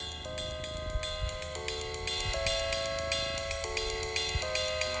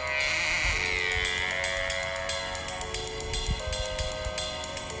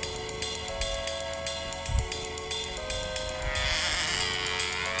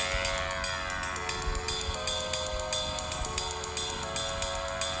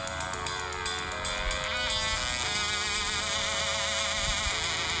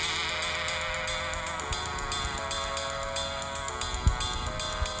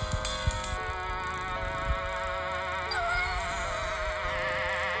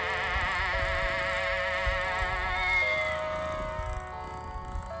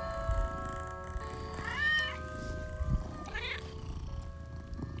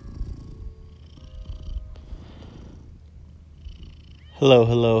Hello,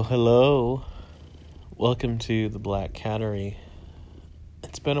 hello, hello. Welcome to the Black Cattery.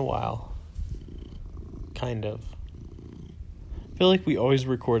 It's been a while. Kind of. I feel like we always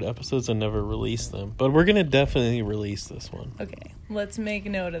record episodes and never release them. But we're going to definitely release this one. Okay, let's make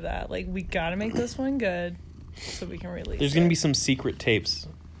note of that. Like, we gotta make this one good so we can release There's going to be some secret tapes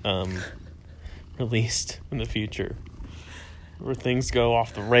released in the future. Where things go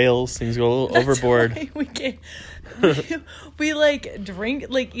off the rails, things go a little overboard. Why we can't. We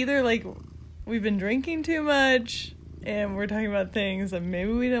drink, either we've been drinking too much and we're talking about things that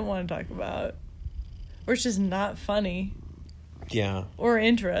maybe we didn't want to talk about. Or it's just not funny. Yeah. Or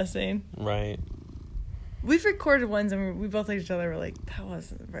interesting. Right. We've recorded ones and we both looked at each other and we're like, that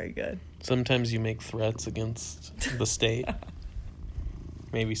wasn't very good. Sometimes you make threats against the state.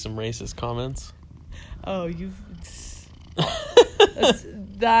 Maybe some racist comments. Oh,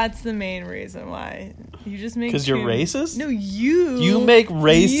 that's the main reason why. You just make... Because you're racist? No, you. You make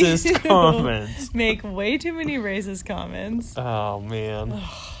racist comments. Make way too many racist comments. Oh, man.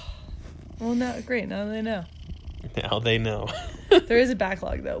 Well, no, great. Now they know. Now they know. There is a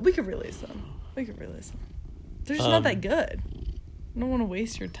backlog, though. We could release them. They're just not that good. I don't want to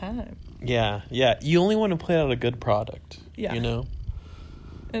waste your time. Yeah. You only want to put out a good product. Yeah. You know?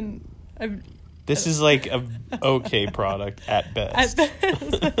 And This is like a okay product at best. At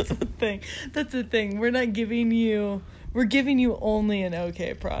best. That's the thing. We're giving you only an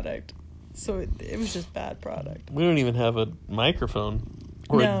okay product. So it was just bad product. We don't even have a microphone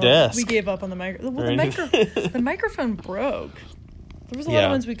or a desk. We gave up on the microphone. Well, the microphone broke. There was a lot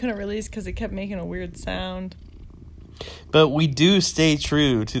of ones we couldn't release because it kept making a weird sound. But we do stay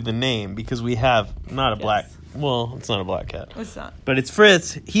true to the name because we have not a black... Well, it's not a black cat. It's not. But it's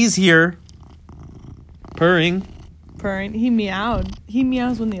Fritz. He's here. Purring. He meowed. He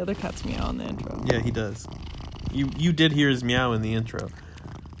meows when the other cats meow in the intro. Yeah, he does. You did hear his meow in the intro.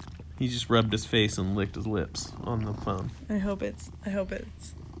 He just rubbed his face and licked his lips on the phone. I hope it's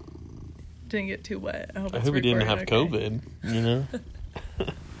didn't get too wet. I hope he didn't have COVID, you know?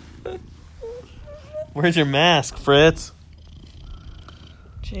 Where's your mask, Fritz?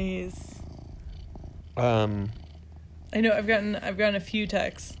 Jeez. I know I've gotten a few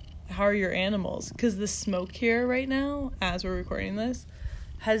texts. How are your animals? Because the smoke here right now, as we're recording this,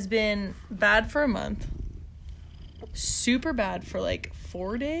 has been bad for a month. Super bad for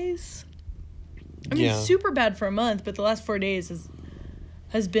 4 days. I mean, super bad for a month, but the last 4 days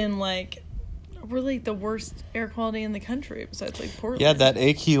has been we're the worst air quality in the country besides Portland. Yeah, that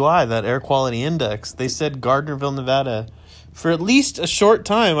AQI, that air quality index, they said Gardnerville, Nevada, for at least a short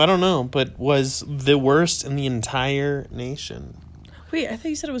time, I don't know, but was the worst in the entire nation. Wait, I thought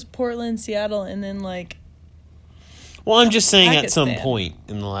you said it was Portland, Seattle, and then Well, I'm just saying Pakistan. at some point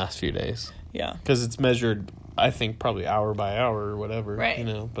in the last few days. Yeah. Because it's measured, I think, probably hour by hour or whatever. Right. You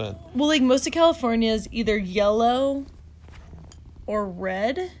know, but... Well, most of California is either yellow or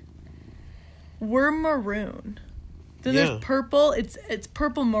red. We're maroon. Then there's purple. It's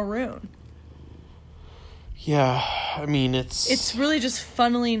purple maroon. Yeah, I mean, it's really just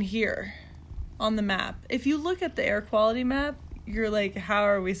funneling here on the map. If you look at the air quality map, you're like, how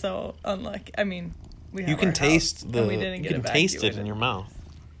are we so unlucky? I mean, we have you can our taste house, the we didn't you get can taste it in your mouth.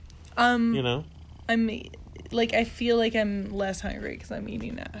 You know? I feel like I'm less hungry because I'm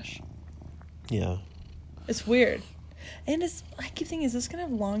eating ash. Yeah. It's weird. And I keep thinking, is this going to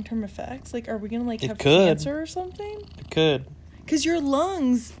have long-term effects? Are we going to have could. cancer or something? It could. Because your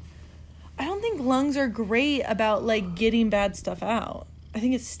lungs, I don't think lungs are great about getting bad stuff out. I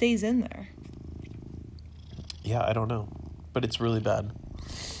think it stays in there. Yeah, I don't know. But it's really bad.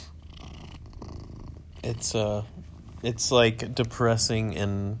 It's depressing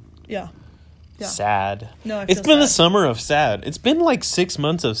and sad. No, it's been a summer of sad. It's been 6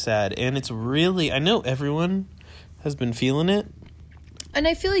 months of sad, and it's really, I know everyone has been feeling it. And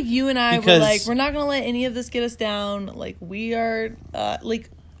I feel like you and I were we're not going to let any of this get us down. We are, I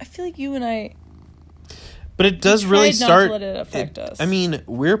feel like you and I... But it does really start... not to let it affect us. I mean,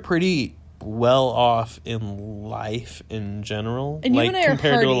 we're pretty well off in life in general. And you and I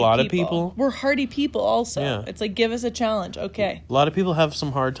compared are to a lot people. of people. We're hardy people also. Yeah. It's give us a challenge. Okay. A lot of people have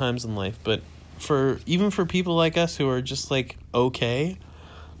some hard times in life, but even for people like us who are just okay,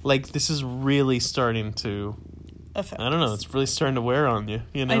 this is really starting to affect. I don't know, it's really starting to wear on you,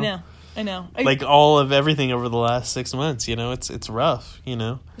 you know? I know. All of everything over the last 6 months, you know, it's rough, you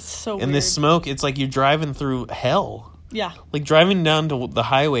know? It's so and weird. this smoke, it's you're driving through hell. Yeah. Driving down to the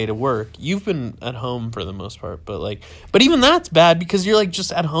highway to work, you've been at home for the most part, but even that's bad because you're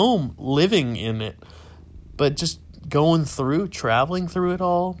just at home living in it. But just traveling through it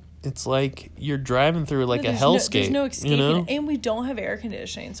all, it's like you're driving through like a there's hellscape. There's no escaping, you know? And we don't have air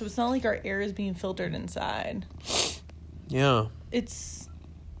conditioning, so it's not like our air is being filtered inside. Yeah.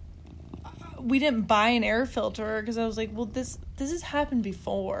 We didn't buy an air filter because I was like, well, this has happened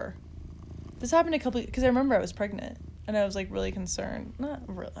before. This happened because I remember I was pregnant and I was like really concerned. Not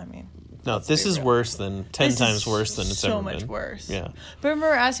really, I mean. No, this is worse than 10 times worse than it's ever been. So much worse. Yeah. But I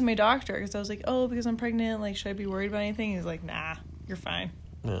remember asking my doctor because I was like, oh, because I'm pregnant, like, should I be worried about anything? He's like, nah, you're fine.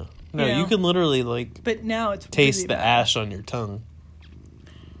 Yeah. No, you can literally like. But now it's taste really the bad. ash on your tongue.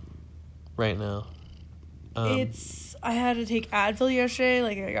 Right now. I had to take Advil yesterday.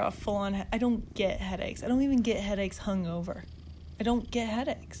 Like, I got a full on. I don't get headaches. I don't even get headaches hungover. I don't get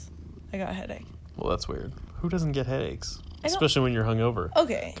headaches. I got a headache. Well, that's weird. Who doesn't get headaches? Especially when you're hungover.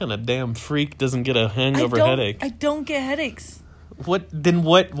 Okay. What kind of damn freak doesn't get a hangover headache? I don't get headaches. What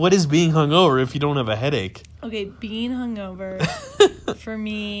is being hungover if you don't have a headache? Okay, being hungover for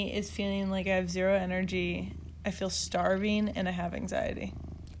me is feeling like I have zero energy. I feel starving and I have anxiety.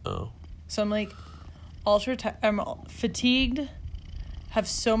 Oh. So I'm like I'm fatigued, have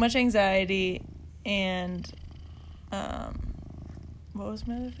so much anxiety, and what was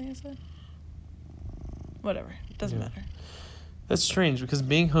my other thing I said? Whatever. It doesn't matter. That's strange because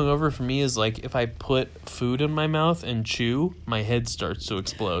being hungover for me is like if I put food in my mouth and chew, my head starts to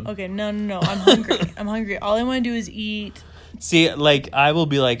explode. Okay, no. I'm hungry. I'm hungry. All I want to do is eat. See, like, I will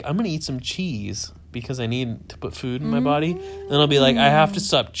be like, I'm going to eat some cheese because I need to put food in my body. Then I'll be like, I have to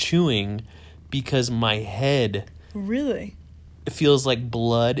stop chewing because my head... Really? It feels like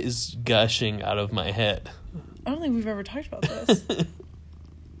blood is gushing out of my head. I don't think we've ever talked about this. I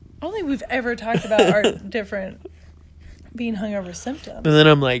don't think we've ever talked about our different being hungover symptoms. But then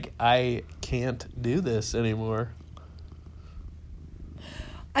I'm like, I can't do this anymore.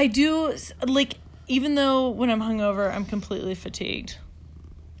 I do, like, even though when I'm hungover, I'm completely fatigued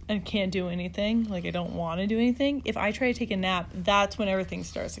and can't do anything, like, I don't want to do anything. If I try to take a nap, that's when everything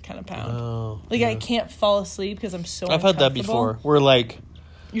starts to kind of pound. Oh, like, yeah. I can't fall asleep because I'm so I've had that before. We're like...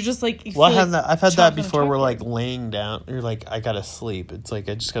 You're just like... I've had that before where, like, laying down, you're like, I gotta sleep. It's like,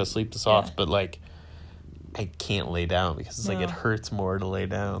 I just gotta sleep this off, but, like... I can't lay down because it's like it hurts more to lay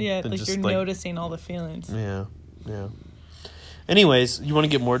down. Yeah, like you're noticing all the feelings. Yeah. Anyways, you want to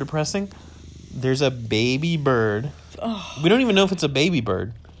get more depressing? There's a baby bird. Oh. We don't even know if it's a baby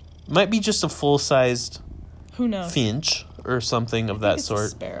bird. It might be just a full-sized... Who knows? Finch or something of that sort. A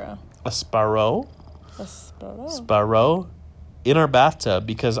sparrow. A sparrow? A sparrow. Sparrow in our bathtub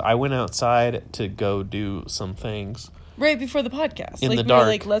because I went outside to go do some things. Right before the podcast. In the dark. Were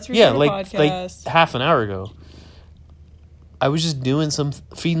like, let's record a podcast. Like half an hour ago. I was just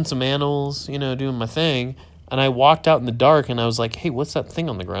feeding some animals, doing my thing. And I walked out in the dark and I was like, hey, what's that thing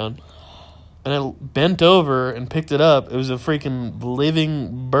on the ground? And I bent over and picked it up. It was a freaking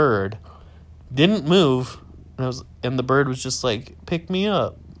living bird. Didn't move. And the bird was just like, pick me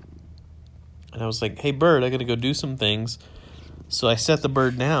up. And I was like, hey, bird, I got to go do some things. So I set the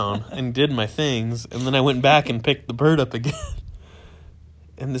bird down and did my things, and then I went back and picked the bird up again.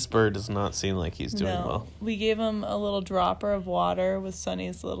 And this bird does not seem like he's doing well. We gave him a little dropper of water with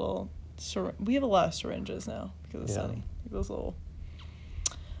Sunny's little... we have a lot of syringes now because of Sunny. Those little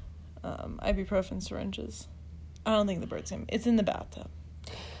ibuprofen syringes. I don't think the bird's going to... It's in the bathtub.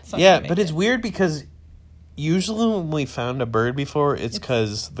 Yeah, but it's weird because usually when we found a bird before, it's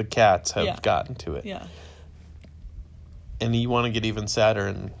because the cats have gotten to it. Yeah. And you want to get even sadder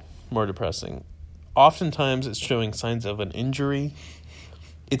and more depressing. Oftentimes, it's showing signs of an injury.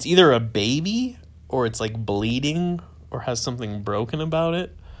 It's either a baby, or it's like bleeding, or has something broken about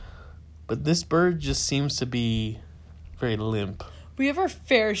it. But this bird just seems to be very limp. We have our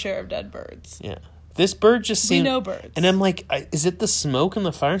fair share of dead birds. Yeah. This bird just seems... We know birds. And I'm like, is it the smoke and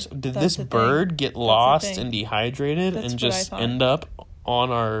the fire? Did this bird get lost and dehydrated and just end up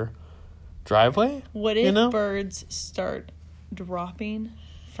on our... driveway? What if birds start dropping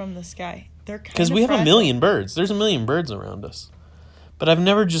from the sky? They're kind of because we have a million birds. There's a million birds around us, but I've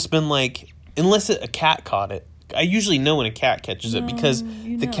never just been like, unless a cat caught it. I usually know when a cat catches it because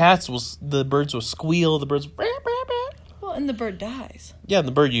the birds will squeal. The birds. Well, and the bird dies. Yeah, and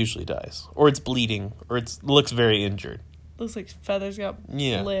the bird usually dies, or it's bleeding, or it looks very injured. Looks like feathers got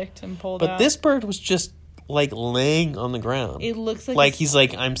licked and pulled out. But this bird was just like laying on the ground. It looks like he's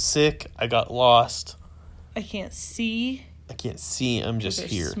like, I'm sick. I got lost. I can't see. I'm just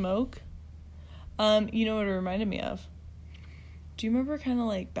here. Smoke. You know what it reminded me of? Do you remember kind of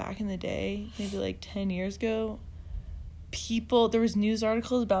like back in the day, maybe like 10 years ago, there was news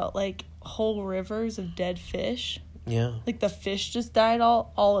articles about like whole rivers of dead fish. Yeah. Like the fish just died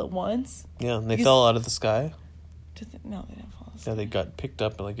all at once. Yeah, and they fell out of the sky. No, they didn't fall Yeah, they got picked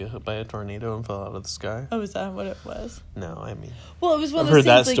up by a tornado and fell out of the sky. Oh, is that what it was? No, I mean... Well, it was one I've of those heard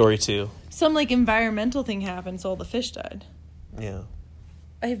that things, story, too. Some, environmental thing happened, so all the fish died. Yeah.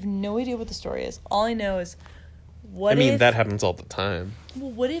 I have no idea what the story is. All I know is, what if... that happens all the time.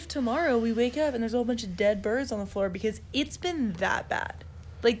 Well, what if tomorrow we wake up and there's a whole bunch of dead birds on the floor because it's been that bad?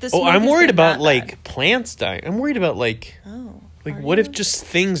 I'm worried about, plants dying. I'm worried about, Oh. what if just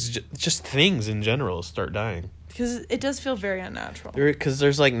things in general start dying? Because it does feel very unnatural. Because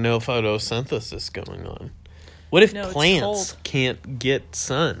there's, no photosynthesis going on. What if plants can't get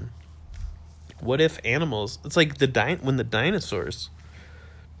sun? What if animals... It's like when the dinosaurs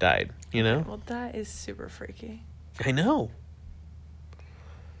died, you know? Well, that is super freaky. I know.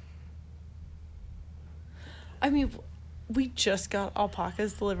 I mean, we just got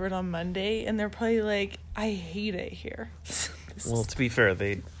alpacas delivered on Monday, and they're probably like, I hate it here. Well, to be fair,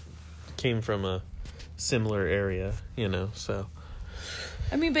 they came from a similar area, so...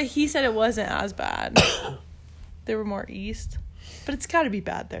 I mean, but he said it wasn't as bad. They were more east. But it's got to be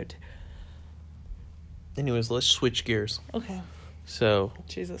bad there, too. Anyways, let's switch gears. Okay. So...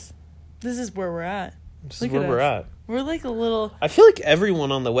 Jesus. This is where we're at. We're at. We're a little... I feel like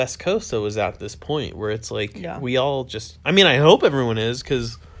everyone on the West Coast, though, is at this point where it's we all just... I mean, I hope everyone is,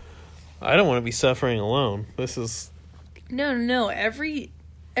 because I don't want to be suffering alone. This is... No. Every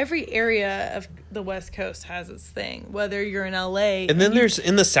area of the West Coast has its thing. Whether you're in LA... And then there's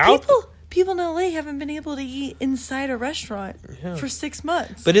in the South... People in LA haven't been able to eat inside a restaurant for 6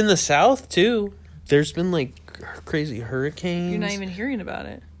 months. But in the South, too, there's been, crazy hurricanes. You're not even hearing about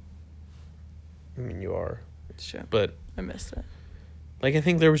it. I mean, you are. It's true. But... I missed it. I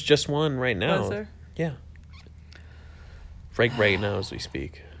think there was just one right now. Was there? Yeah. Right now as we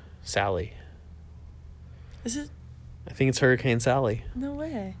speak. Sally. Is it? I think it's Hurricane Sally. No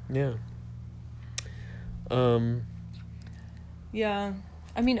way. Yeah. Yeah.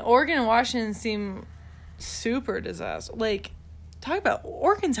 I mean, Oregon and Washington seem super disaster. Talk about...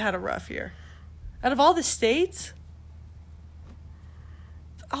 Oregon's had a rough year. Out of all the states...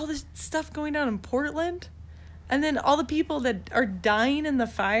 all this stuff going on in Portland, and then all the people that are dying in the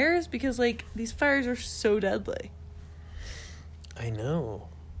fires because these fires are so deadly. I know.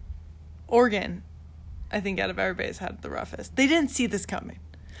 Oregon, I think out of everybody's had the roughest. They didn't see this coming.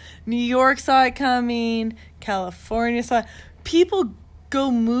 New York saw it coming. California saw it. People go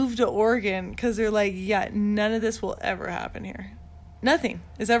move to Oregon because they're none of this will ever happen here. Nothing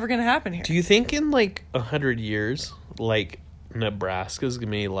is ever going to happen here. Do you think in 100 years, Nebraska's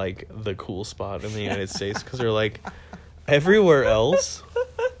gonna be the cool spot in the United States? Because they're everywhere else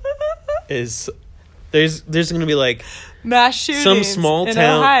is there's gonna be mass shootings some small in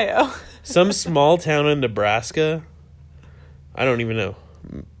town, Ohio. some small town in Nebraska. I don't even know.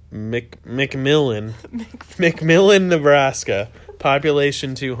 McMillan, Nebraska,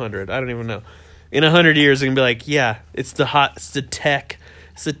 population 200. I don't even know. In 100 years, they're gonna be yeah, it's the tech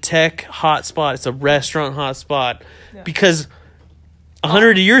hot spot. It's a restaurant hot spot because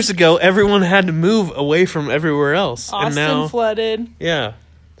 100 years ago, everyone had to move away from everywhere else. Austin and now, flooded. Yeah.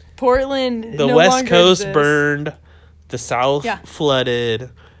 Portland, the no West Coast exists. burned. The South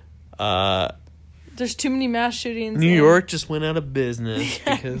flooded. There's too many mass shootings. New York just went out of business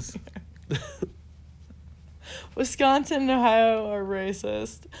because... Wisconsin and Ohio are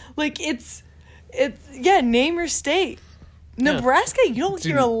racist. Name your state. Nebraska, you don't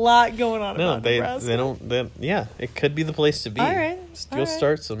hear a lot going on about Nebraska. They don't. It could be the place to be. All right. You'll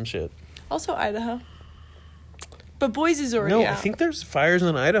start some shit. Also Idaho. But Boise's already out. No, I think there's fires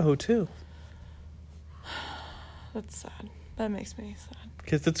in Idaho, too. That's sad. That makes me sad.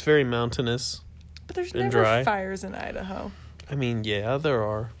 Because it's very mountainous. But there's and never dry. fires in Idaho. I mean, yeah, there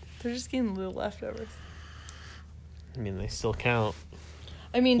are. They're just getting little leftovers. I mean, they still count.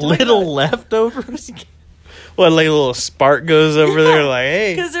 I mean, little leftovers? What, a little spark goes over there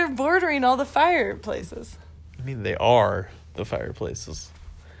hey. Because they're bordering all the fireplaces. I mean, they are the fireplaces.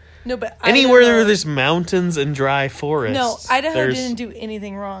 No, but anywhere where there's mountains and dry forests. No, Idaho didn't do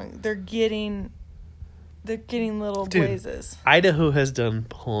anything wrong. They're getting little blazes. Idaho has done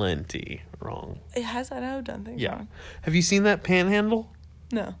plenty wrong. Has Idaho done things wrong? Have you seen that panhandle?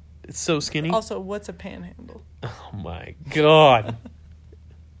 No. It's so skinny. Also, what's a panhandle? Oh my god.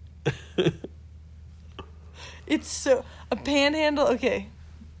 It's so... A panhandle... Okay.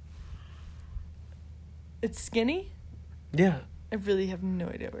 It's skinny? Yeah. I really have no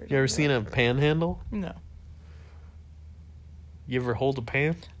idea where You ever seen a panhandle? No. You ever hold a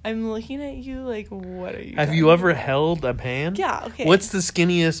pan? I'm looking at you what are you Have you ever held a pan? Yeah, okay. What's the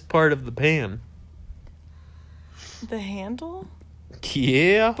skinniest part of the pan? The handle?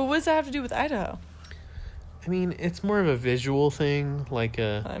 Yeah. But what does that have to do with Idaho? I mean, it's more of a visual thing, like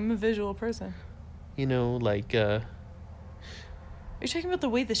I'm a visual person. you know, like Are you talking about the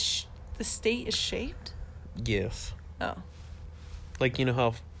way the state is shaped? yes. Oh. Like, you know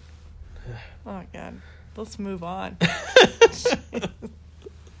how Oh, God. Let's move on.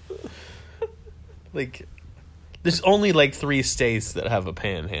 like there's only like 3 states that have a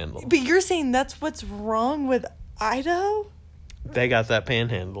panhandle. But you're saying that's what's wrong with Idaho? They got that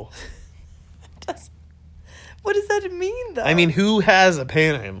panhandle. What does that mean, though? I mean, who has a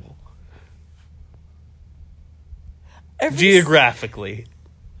panhandle? Geographically.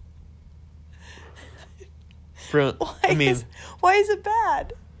 Why is it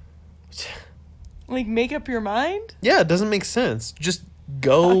bad? Like, make up your mind? Yeah, it doesn't make sense. Just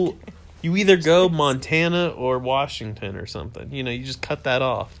go. Okay. You either go Montana or Washington or something. You know, you just cut that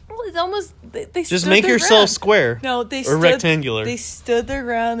off. Well, it's almost they just make yourself ground. Square. No, they or rectangular. They stood their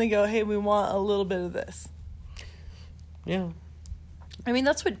ground. They go, hey, we want a little bit of this. Yeah. I mean,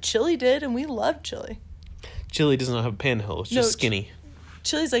 that's what Chile did, and we love Chile. Chile does not have a panhandle. It's just skinny.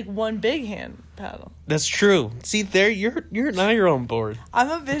 Chile's like one big hand paddle. That's true. See, there you're now you're on board.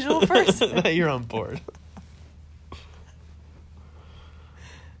 I'm a visual person. Now you're on board.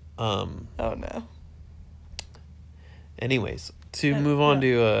 Oh no. Anyways, to move on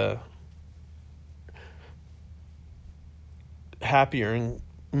to happier and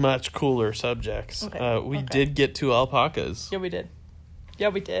much cooler subjects. Okay. We did get 2 alpacas. Yeah, we did. Yeah,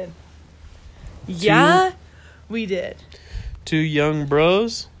 we did. Yeah, we did. 2 young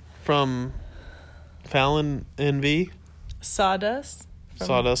bros from Fallon NV. Sawdust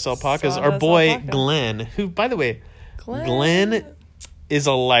Alpacas. Our boy Alpaca. Glenn, who, by the way, Glenn is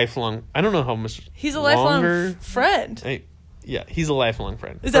a lifelong. I don't know how much. He's a lifelong friend. Yeah, he's a lifelong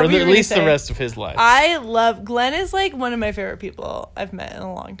friend. Is that for what you're at least say? The rest of his life. I love Glenn. Is like one of my favorite people I've met in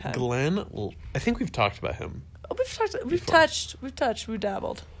a long time. Glenn, I think we've talked about him. Oh, we've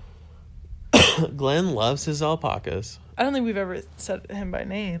dabbled. Glenn loves his alpacas. I don't think we've ever said him by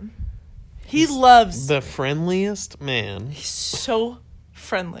name. He's loves the friendliest man. He's so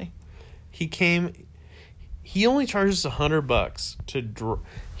friendly. He only charges $100 to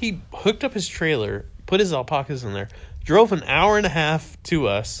he hooked up his trailer, put his alpacas in there, drove an hour and a half to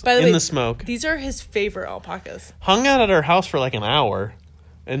us in the smoke. These are his favorite alpacas. Hung out at our house for like an hour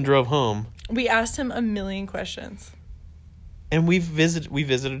and drove home. We asked him a million questions. And we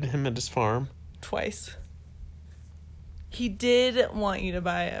visited him at his farm twice. He did want you to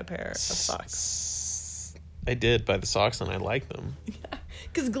buy a pair of socks. I did buy the socks, and I like them. Yeah,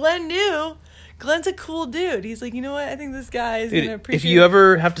 because Glenn knew. Glenn's a cool dude. He's like, you know what? I think this guy is going to appreciate. If you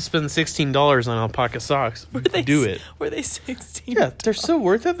ever have to spend $16 on alpaca socks, do it. Were they $16? Yeah, they're so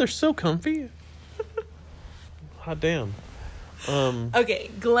worth it. They're so comfy. Hot damn.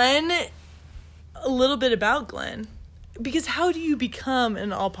 Okay, Glenn. A little bit about Glenn, because how do you become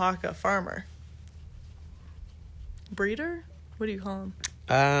an alpaca farmer? Breeder? What do you call him?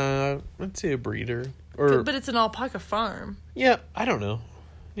 Let's say a breeder. But it's an alpaca farm. Yeah, I don't know.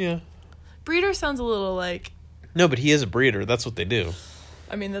 Yeah. Breeder sounds a little like... No, but he is a breeder. That's what they do.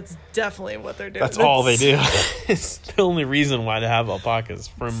 I mean, that's definitely what they're doing. That's all they do. It's the only reason why to have alpacas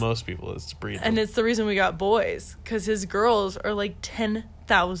for most people is to breed them. And it's the reason we got boys, because his girls are like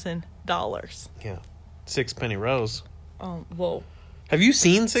 $10,000. Yeah. 6 Penny Rose. Oh, whoa. Have you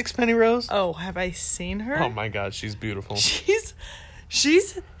seen 6 Penny Rose? Oh, have I seen her? Oh my God, she's beautiful. She's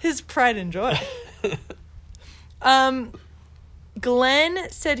his pride and joy.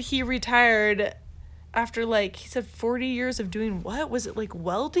 Glenn said he retired after, like, he said 40 years of doing what? Was it like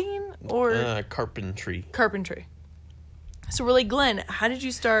welding or carpentry? Carpentry. So we're like, Glenn, how did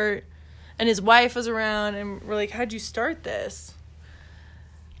you start? And his wife was around, and we're like, how'd you start this?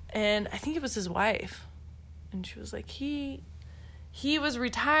 And I think it was his wife. And she was like, he was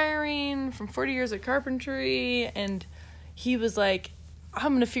retiring from 40 years of carpentry, and he was like,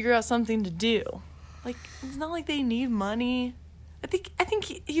 I'm going to figure out something to do. Like, it's not like they need money. I think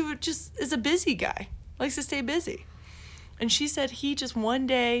he would just is a busy guy. Likes to stay busy. And she said he just one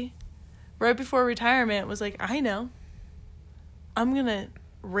day, right before retirement, was like, I know. I'm going to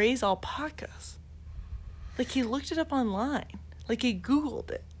raise alpacas. Like, he looked it up online. Like, he Googled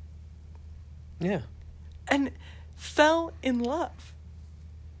it. Yeah. And fell in love.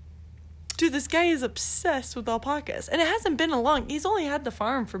 Dude, this guy is obsessed with alpacas. And it hasn't been he's only had the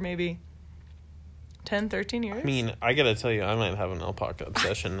farm for maybe 10, 13 years. I mean, I gotta tell you, I might have an alpaca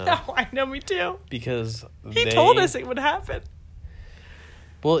obsession now. No, I know, me too. Because he told us it would happen.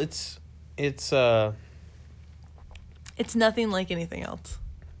 Well, it's nothing like anything else.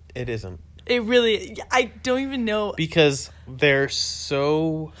 It isn't. It really, I don't even know. Because they're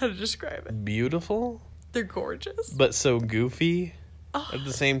so... how to describe it. Beautiful. They're gorgeous. but so goofy at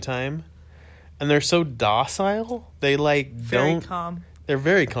the same time. And they're so docile. They Very calm. They're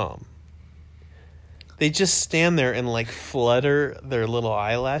very calm. They just stand there and flutter their little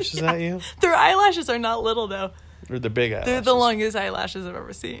eyelashes at you. Their eyelashes are not little though. Or the big eyelashes. They're the longest eyelashes I've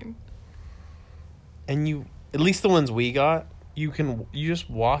ever seen. And at least the ones we got, you just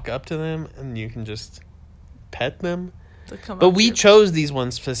walk up to them and you can just pet them. But we chose these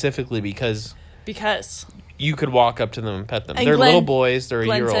ones specifically because you could walk up to them and pet them. They're little boys. They're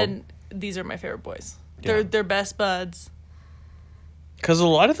Glenn a year old. said these are my favorite boys. They're best buds. Because a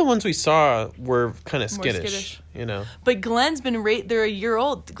lot of the ones we saw were kind of skittish, you know. But Glenn's been they're a year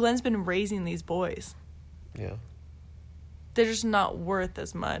old. Glenn's been raising these boys. Yeah. They're just not worth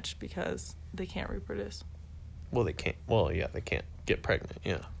as much because they can't reproduce. Well, they can't. Well, yeah, they can't get pregnant.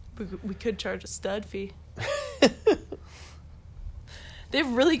 Yeah. We could charge a stud fee. They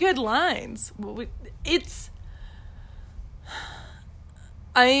have really good lines. We've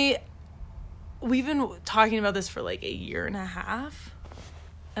been talking about this for like a year and a half.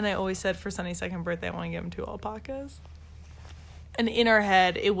 And I always said for Sunny's second birthday, I want to give him 2 alpacas. And in our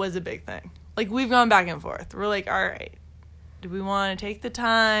head, it was a big thing. Like, we've gone back and forth. We're like, all right, do we want to take the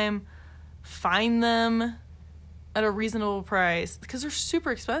time, find them at a reasonable price? Because they're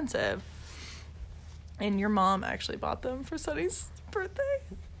super expensive. And your mom actually bought them for Sunny's birthday.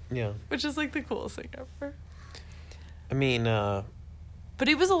 Yeah. Which is like the coolest thing ever. I mean, but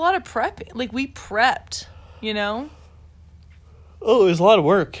it was a lot of prepping. Like, we prepped, you know? Oh, it was a lot of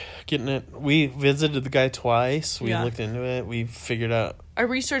work getting it. We visited the guy twice. We looked into it. We figured out. I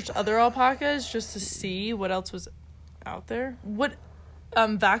researched other alpacas just to see what else was out there.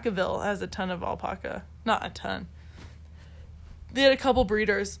 Vacaville has a ton of alpaca. Not a ton. They had a couple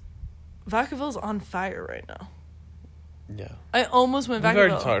breeders. Vacaville's on fire right now. Yeah. I almost went Vacaville.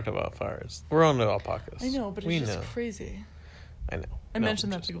 We've already talked about fires. We're on the alpacas. I know, but it's just crazy. I know. I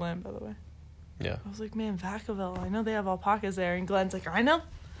mentioned that to Glenn, by the way. Yeah. I was like, man, Vacaville, I know they have alpacas there. And Glenn's like, I know.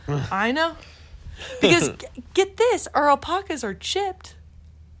 I know. Because, get this, our alpacas are chipped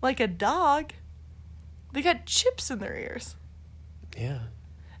like a dog. They got chips in their ears. Yeah.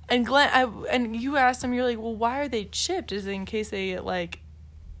 And Glenn, and you asked him, you're like, well, why are they chipped? Is it in case they get,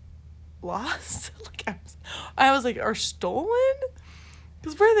 lost? I was like, are stolen?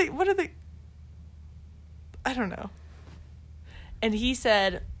 Because what are they? I don't know. And he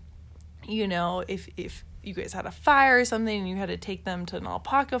said, you know, if you guys had a fire or something and you had to take them to an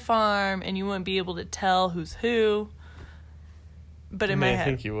alpaca farm and you wouldn't be able to tell who's who. But in my head, I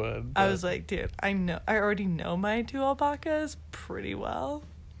think you would. I was like, dude, I already know my 2 alpacas pretty well.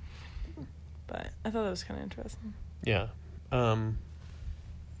 But I thought that was kind of interesting. Yeah.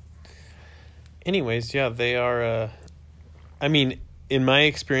 Anyways, yeah, they are, I mean, in my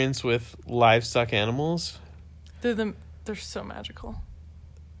experience with livestock animals. They're so magical.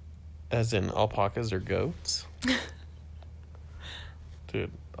 As in alpacas or goats?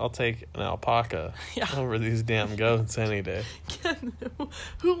 Dude, I'll take an alpaca over these damn goats any day.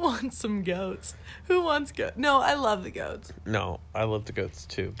 Who wants some goats? Who wants goats? No, I love the goats. No, I love the goats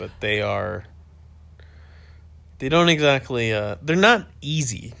too, but they don't exactly, they're not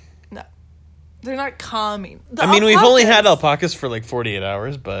easy. No. They're not calming. We've only had alpacas for 48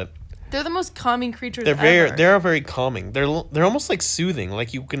 hours, but... They're the most calming creatures ever. They're very calming. They're almost soothing.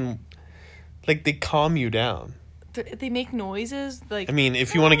 You can... they calm you down. They make noises.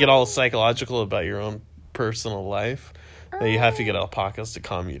 If you want to get all psychological about your own personal life, then you have to get alpacas to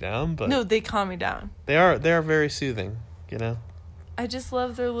calm you down. But no, they calm me down. They are very soothing, you know? I just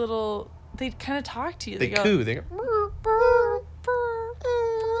love their little... They kind of talk to you. They coo. They go...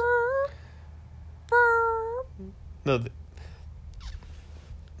 No.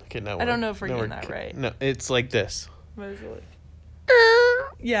 Okay, now I don't know if we're getting that right. No, it's like this. What is it?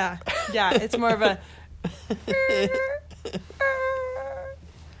 Yeah, it's more of a...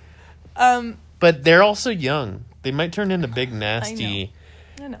 But they're also young. They might turn into big, nasty...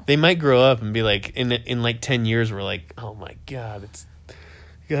 I know. They might grow up and be in 10 years, we're like, oh my God,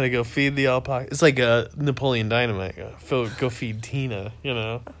 you gotta go feed the alpaca. It's like a Napoleon Dynamite. Go feed Tina, you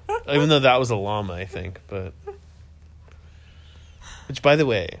know? Even though that was a llama, I think, but... Which, by the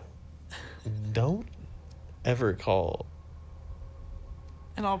way, don't ever call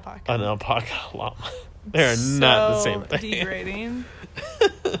an alpaca llama. They're not the same thing. Degrading.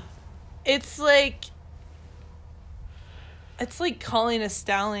 It's like calling a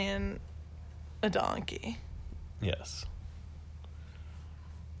stallion a donkey. Yes.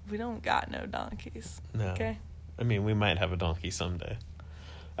 We don't got no donkeys. No. Okay. We might have a donkey someday.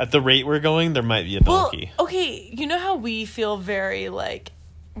 At the rate we're going, there might be a donkey. Well, okay, you know how we feel very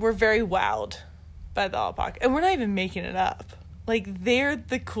we're very wowed by the alpaca. And we're not even making it up. Like, they're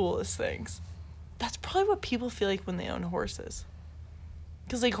the coolest things. That's probably what people feel like when they own horses.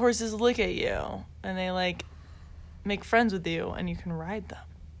 Because, like, horses look at you and they, like, make friends with you and you can ride them.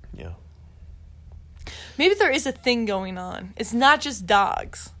 Yeah. Maybe there is a thing going on. It's not just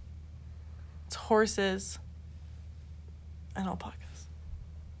dogs. It's horses and alpacas.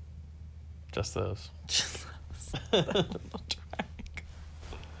 Just those. Just those.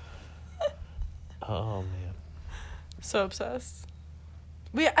 Oh, man. So obsessed.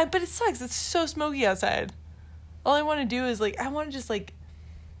 But it sucks. It's so smoky outside. All I want to do is, like, I want to just, like,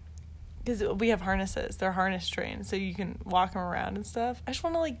 because we have harnesses. They're harness trained, so you can walk them around and stuff. I just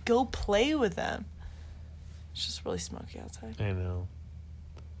want to, like, go play with them. It's just really smoky outside. I know.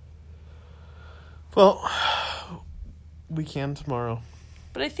 Well, we can tomorrow.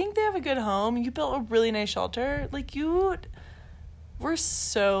 But I think they have a good home. You built a really nice shelter. Like, we're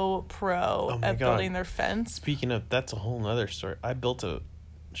so pro at building their fence. Speaking of, that's a whole nother story. I built a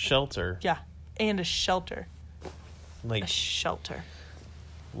shelter. Yeah, and a shelter. Like a shelter.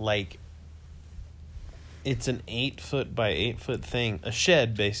 Like, it's an 8-foot by 8-foot thing. A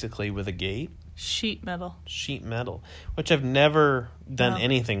shed, basically, with a gate. Sheet metal. Which I've never done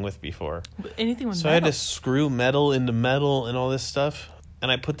anything with before. Anything with metal? So I had to screw metal into metal and all this stuff.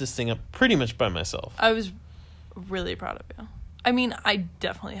 And I put this thing up pretty much by myself. I was really proud of you. I mean, I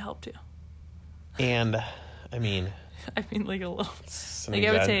definitely helped you. And, I mean, like a little. Like,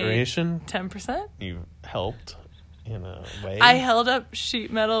 I would say 10%? You helped in a way. I held up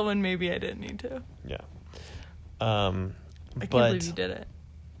sheet metal when maybe I didn't need to. Yeah. I can't believe you did it.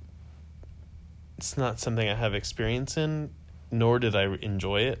 It's not something I have experience in, nor did I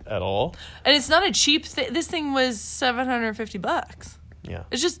enjoy it at all. And it's not a cheap thing. This thing was $750. Yeah.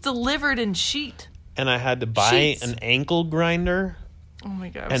 It's just delivered in sheet. And I had to buy an ankle grinder. Oh my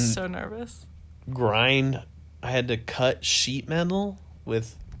God, I was so nervous. I had to cut sheet metal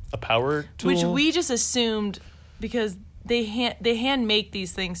with a power tool. Which we just assumed because they hand make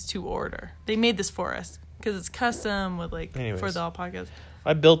these things to order. They made this for us because it's custom with for the alpacas.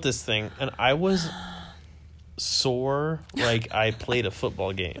 I built this thing and I was sore like I played a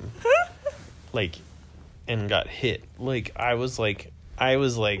football game. And got hit. I was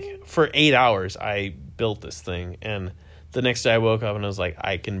for 8 hours I built this thing, and the next day I woke up and I was like,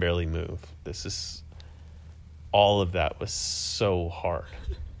 I can barely move. All of that was so hard.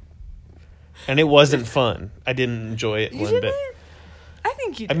 And it wasn't fun. I didn't enjoy it one bit. I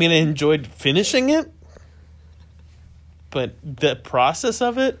think you did. I mean, I enjoyed finishing it, but the process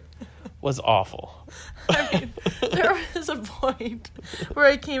of it was awful. I mean, there was a point where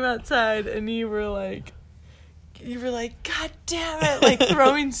I came outside and you were like, God damn it,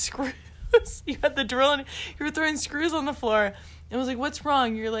 throwing screws. You had the drill and you were throwing screws on the floor. And I was like, what's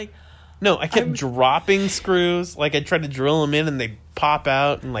wrong? You're like, no, I kept dropping screws. I tried to drill them in and they pop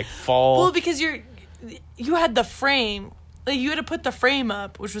out and fall. Well, because you had the frame. You had to put the frame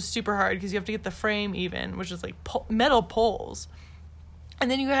up, which was super hard because you have to get the frame even, which is metal poles. And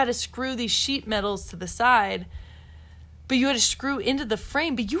then you had to screw these sheet metals to the side. But you had to screw into the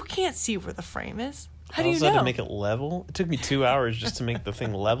frame, but you can't see where the frame is. How do you know? I also had to make it level. It took me 2 hours just to make the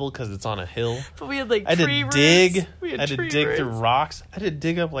thing level because it's on a hill. But we had I had to dig. I had to dig through rocks. I had to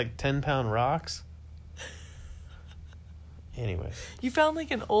dig up 10-pound rocks. Anyway. You found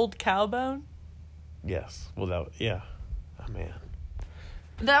an old cow bone? Yes. Well, yeah. Oh, man.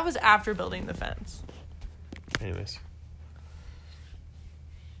 That was after building the fence. Anyways.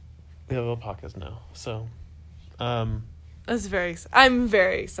 We have alpacas now. So, I'm very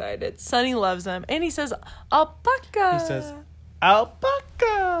excited. Sonny loves them. And he says, alpaca. He says,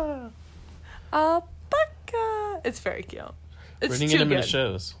 alpaca. Alpaca. It's very cute. It's We're going to get him into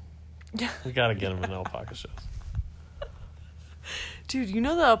shows. Yeah. We got to get him in alpaca shows. Dude, the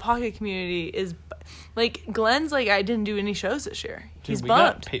alpaca community is... Glenn's I didn't do any shows this year. He's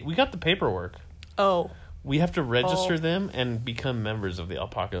bummed. We got the paperwork. Oh. We have to register them and become members of the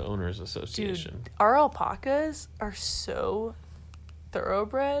Alpaca Owners Association. Dude, our alpacas are so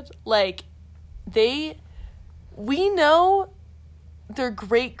thoroughbred. We know their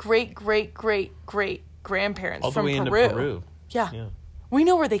great grandparents all the from way Peru. Into Peru. Yeah. We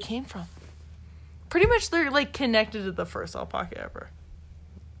know where they came from. Pretty much they're connected to the first alpaca ever.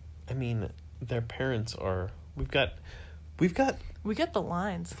 I mean, their parents are... We got the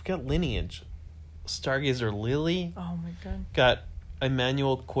lines. We've got lineage. Stargazer Lily. Oh my God. Got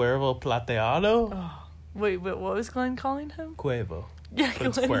Emmanuel Cuervo Plateado. Oh. Wait, what was Glenn calling him? Cuervo. Yeah,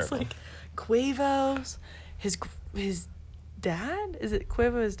 Glenn's Cuervo's his dad? Is it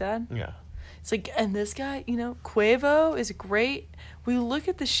Cuervo his dad? Yeah. It's like, and this guy, you know, Cuervo is great. We look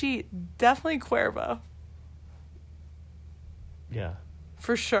at the sheet, definitely Cuervo. Yeah.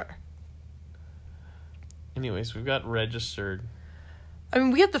 For sure. Anyways, we've got registered. I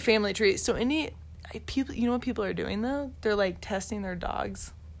mean, we have the family tree. So people, you know what people are doing though? They're like testing their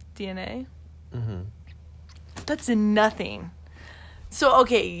dog's DNA. Mm-hmm. That's nothing. So,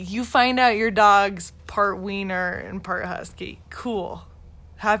 okay, you find out your dog's part wiener and part husky. Cool.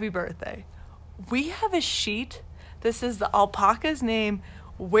 Happy birthday. We have a sheet that says the alpaca's name,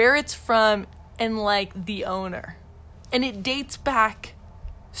 where it's from, and like the owner. And it dates back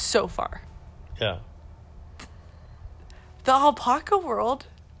so far. Yeah. The alpaca world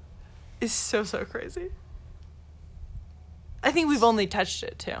is so crazy. I think we've only touched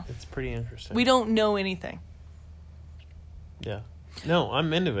it too. It's pretty interesting. We don't know anything. Yeah. No,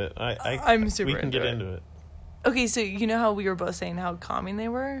 I'm into it. I'm super We can into get it. into it. Okay, so you know how we were both saying how calming they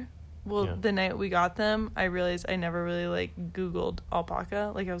were? Well, Yeah. The night we got them, I realized I never really, like, Googled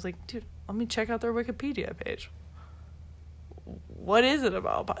alpaca. Like, I was like, dude, let me check out their Wikipedia page. What is it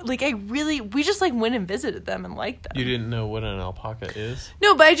about alpaca? Like, we just, like, went and visited them and liked them. You didn't know what an alpaca is?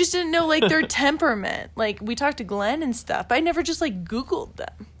 No, but I just didn't know, like, their temperament. Like, we talked to Glenn and stuff, but I never just, like, Googled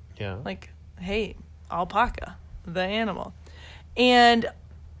them. Yeah. Like, hey, alpaca, the animal. And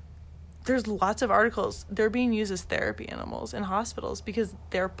there's lots of articles. They're being used as therapy animals in hospitals because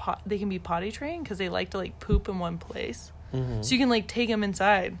they can be potty trained because they like to, like, poop in one place. Mm-hmm. So you can, like, take them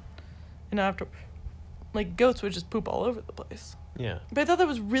inside and not have to, like, goats would just poop all over the place. Yeah. But I thought that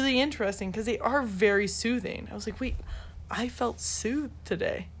was really interesting because they are very soothing. I was like, wait, I felt soothed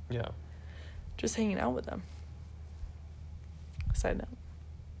today Yeah. just hanging out with them. Side note.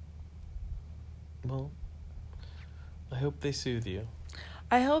 Well, I hope they soothe you.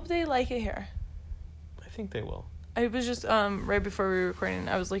 I hope they like it here. I think they will. I was just, right before we were recording,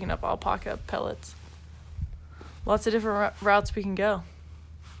 I was looking up alpaca pellets. Lots of different routes we can go.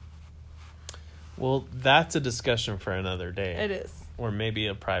 Well, that's a discussion for another day. It is. Or maybe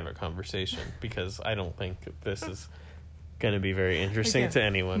a private conversation, because I don't think this is going to be very interesting to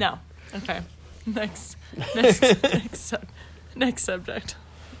anyone. No. Okay. Next subject.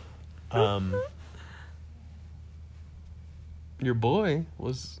 Your boy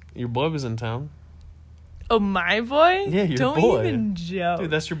was in town. Oh, my boy? Yeah, your Don't boy. even joke.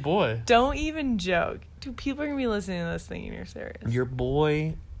 Dude, that's your boy. Don't even joke. Dude, people are going to be listening to this thinking you're serious. Your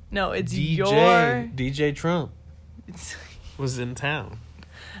boy. No, it's DJ Trump was in town.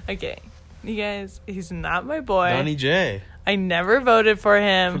 Okay. You guys, he's not my boy. Donnie J. I never voted for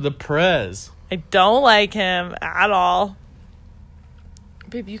him. For the prez. I don't like him at all.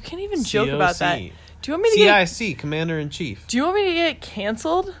 Babe, you can't even joke about that. Do you want me to CIC, Commander-in-Chief. Do you want me to get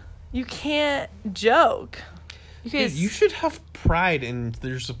canceled? You can't joke. Dude, you should have pride in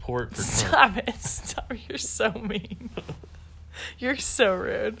their support for Stop it. Stop. You're so mean. You're so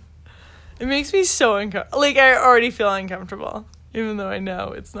rude. It makes me so uncomfortable. Like, I already feel uncomfortable, even though I know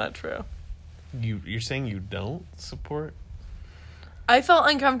it's not true. You're saying you don't support? I felt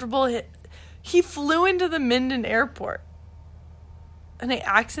uncomfortable. He flew into the Minden airport. And I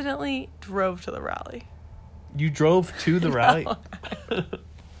accidentally drove to the rally. You drove to the rally?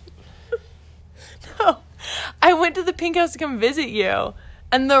 No. I went to the Pink House to come visit you.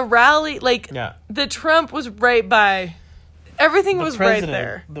 And the rally, like, the Trump was right by. Everything was right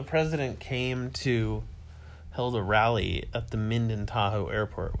there. The president held a rally at the Minden Tahoe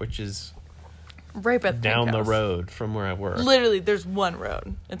Airport, which is right by the down Pink the House. Road from where I work. Literally, there's one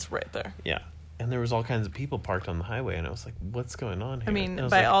road. It's right there. Yeah. And there was all kinds of people parked on the highway, and I was like, what's going on here? I mean, I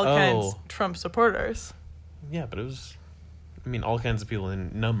was by like, all kinds, Trump supporters. Yeah, but it was, all kinds of people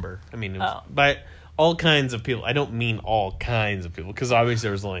in number. I mean, it was by all kinds of people. I don't mean all kinds of people, because obviously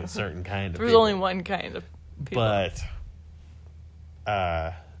there was only a certain kind of people. There was only one kind of people. But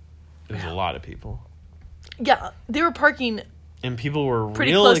it was a lot of people. Yeah, they were parking and people were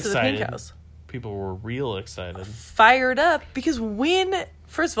pretty real close excited. to the Pink House. People were real excited. Fired up, because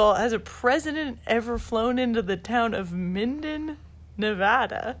first of all, has a president ever flown into the town of Minden,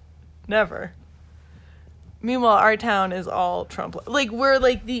 Nevada? Never. Meanwhile, our town is all Trump. Like, we're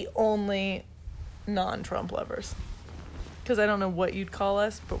like the only non-Trump lovers. Because I don't know what you'd call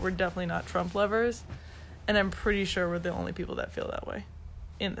us, but we're definitely not Trump lovers. And I'm pretty sure we're the only people that feel that way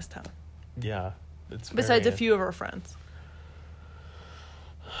in this town. Yeah. It's besides a few of our friends.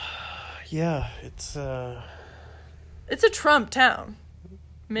 Yeah, it's a Trump town.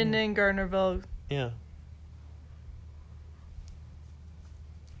 Minden, Gardnerville. Yeah.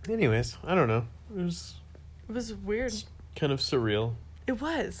 Anyways, I don't know. It was weird. Kind of surreal. It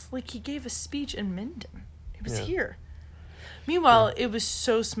was. Like, he gave a speech in Minden. He was here. Meanwhile, it was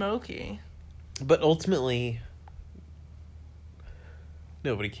so smoky. But ultimately,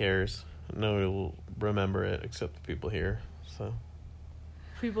 nobody cares. Nobody will remember it except the people here. So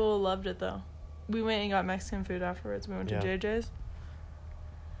People loved it, though. We went and got Mexican food afterwards. We went to JJ's.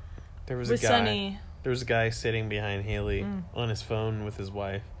 There was with a guy. Sunny. There was a guy sitting behind Haley on his phone with his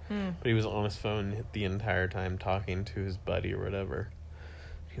wife. But he was on his phone the entire time talking to his buddy or whatever.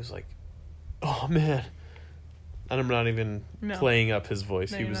 He was like, "Oh, man." And I'm not even playing up his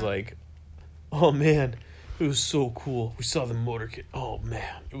voice. He was like, "Oh, man, it was so cool. We saw the motorcade. Oh,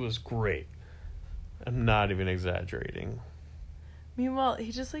 man, it was great." I'm not even exaggerating. Meanwhile,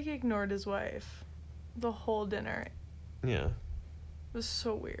 he just, like, ignored his wife the whole dinner. Yeah. It was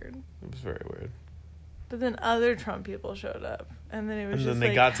so weird. It was very weird. But then other Trump people showed up. And then it was and then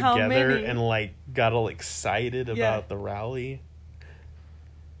they got together and, like, got all excited about the rally.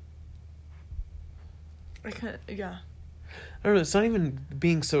 I couldn't, I don't know. It's not even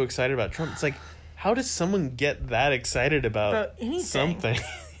being so excited about Trump. It's like, how does someone get that excited about anything? Something?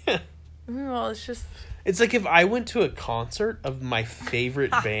 Well, it's just... It's like if I went to a concert of my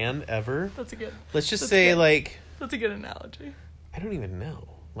favorite band ever. That's a good... Let's just say, like... That's a good analogy. I don't even know.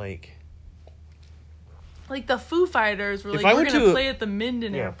 Like the Foo Fighters were like, we're going to play at the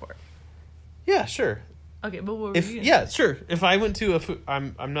Minden Airport. Yeah, sure. Okay, but what were you Yeah, sure. If I went to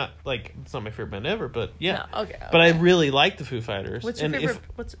I'm not, like, it's not my favorite band ever, but yeah. No, okay. But I really like the Foo Fighters. What's your favorite...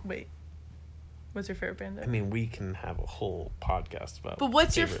 What's your favorite band ever? I mean, we can have a whole podcast about... But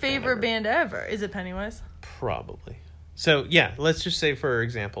what's your favorite band ever? Is it Pennywise? Probably. So, yeah, let's just say, for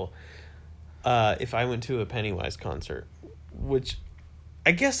example, if I went to a Pennywise concert, which...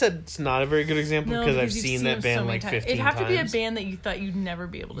 I guess that's not a very good example because I've seen that band like 15 times. It'd have to be a band that you thought you'd never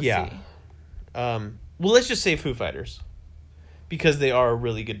be able to see. Well, let's just say Foo Fighters. Because they are a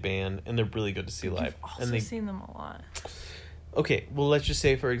really good band and they're really good to see live. You've also seen them a lot. Okay, well, let's just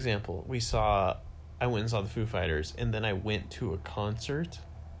say, for example, I went and saw the Foo Fighters and then I went to a concert.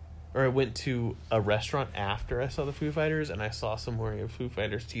 Or I went to a restaurant after I saw the Foo Fighters and I saw someone wearing a Foo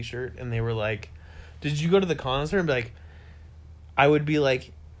Fighters t-shirt and they were like, "Did you go to the concert?" And be like... I would be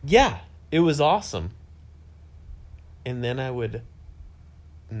like, "Yeah, it was awesome." And then I would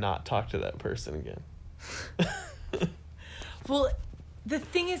not talk to that person again. Well, the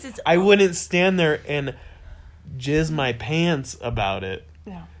thing is, I wouldn't stand there and jizz my pants about it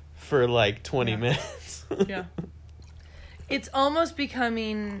for like 20 minutes. Yeah. It's almost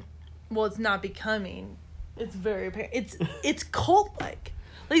becoming, well, it's not becoming, it's very apparent. It's cult-like.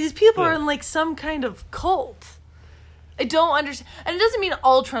 Like, these people are in, like, some kind of cult. I don't understand. And it doesn't mean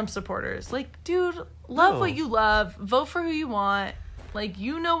all Trump supporters. Like, dude, love what you love. Vote for who you want. Like,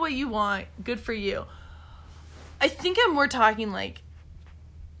 you know what you want. Good for you. I think I'm more talking, like,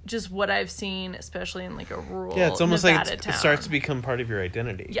 just what I've seen, especially in, like, a rural Yeah, it's almost Nevada like it town. starts to become part of your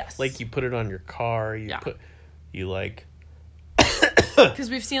identity. Yes. Like, you put it on your car. Like...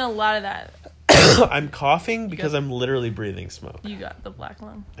 Because we've seen a lot of that. I'm coughing because I'm literally breathing smoke. You got the black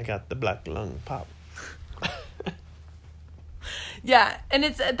lung. I got the black lung pop. Yeah, and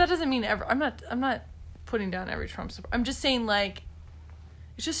that doesn't mean I'm not putting down every Trump supporter. I'm just saying, like,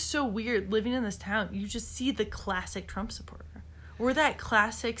 it's just so weird living in this town. You just see the classic Trump supporter. We're that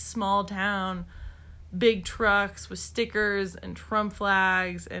classic small town, big trucks with stickers and Trump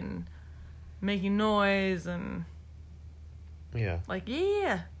flags and making noise and like,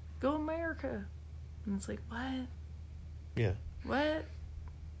 yeah, go America. And it's like, what? Yeah. What?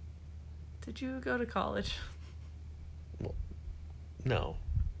 Did you go to college? No.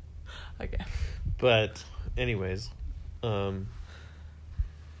 Okay. But anyways,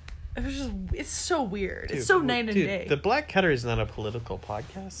 it's so weird. Dude, it's so night and day. The Black Catter is not a political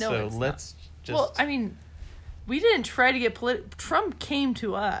podcast, no, so let's just... Well, I mean, we didn't try to get political. Trump came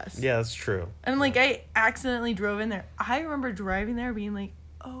to us. Yeah, that's true. And, like, I accidentally drove in there. I remember driving there being like,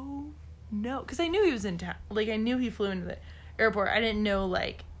 oh, no. Because I knew he was in town. Like, I knew he flew into the airport. I didn't know,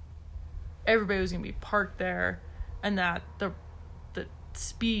 like, everybody was going to be parked there and that the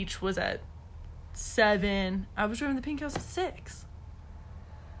speech was at 7. I was driving the Pink House at 6.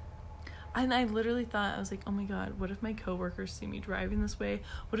 And I literally thought, I was like, oh my God, what if my coworkers see me driving this way?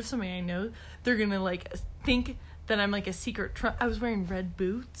 What if somebody I know, they're going to, like, think that I'm, like, a secret Trump. I was wearing red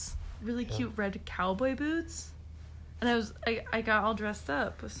boots, really cute red cowboy boots. And I got all dressed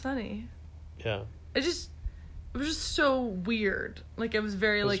up with Sunny. Yeah. It was just so weird. Like, I was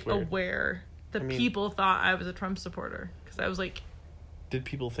very, like, weird. Aware that people thought I was a Trump supporter. Because I was like... Did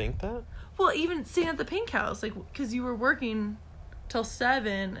people think that? Well, even sitting at the Pink House, like, because you were working till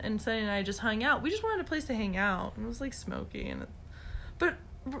 7, and Sunny and I just hung out. We just wanted a place to hang out, and it was, like, smoky, but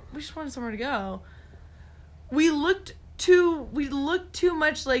we just wanted somewhere to go. We looked looked too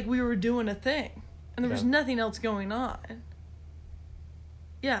much like we were doing a thing, and there was nothing else going on.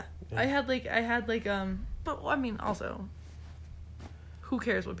 Yeah. I had like but I mean, also, who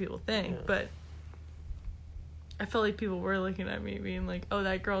cares what people think? Yeah. But I felt like people were looking at me being like, oh,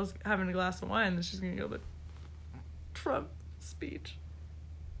 that girl's having a glass of wine, then she's gonna go to the Trump speech.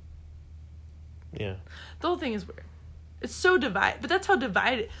 Yeah. The whole thing is weird. It's so divided, but that's how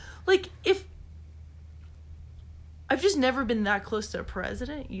divided. Like, if I've just never been that close to a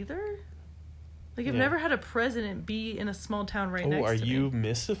president either. Like, I've never had a president be in a small town right next to me. Oh, are you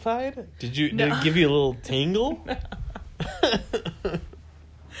mystified? Did it give you a little tingle? No,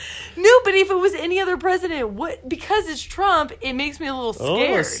 but if it was any other president, because it's Trump, it makes me a little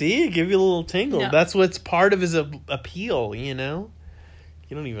scared. Oh, see? It give you a little tingle. No. That's what's part of his appeal, you know?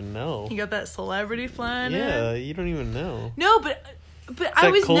 You don't even know. You got that celebrity flying in? Yeah, you don't even know. No, but it's I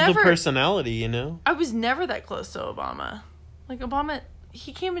was cult never... of personality, you know? I was never that close to Obama. Like, Obama...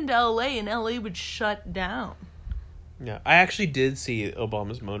 He came into LA and LA would shut down. Yeah, I actually did see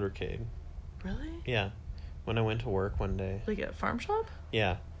Obama's motorcade. Really? Yeah. When I went to work one day. Like at Farm Shop?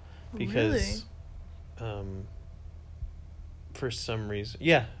 Yeah. Because for some reason.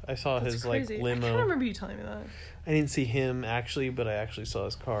 Yeah, I saw his crazy. Like limo. I can't remember you telling me that. I didn't see him actually, but I actually saw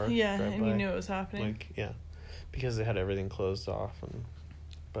his car. Yeah, and you knew it was happening. Like, yeah. Because they had everything closed off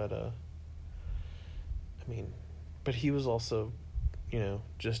but he was also, you know,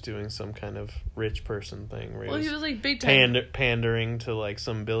 just doing some kind of rich person thing. Where he was like big time pandering to like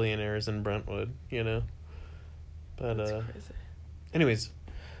some billionaires in Brentwood, you know. But that's crazy. Anyways,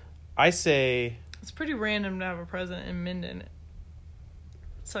 I say it's pretty random to have a president in Minden. It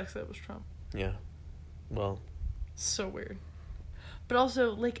sucks that it was Trump. Yeah. Well, so weird. But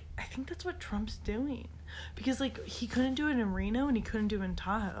also, like, I think that's what Trump's doing. Because, like, he couldn't do it in Reno and he couldn't do it in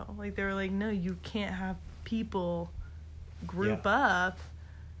Tahoe. Like, they were like, no, you can't have people group up.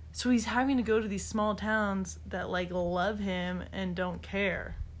 So he's having to go to these small towns that, like, love him and don't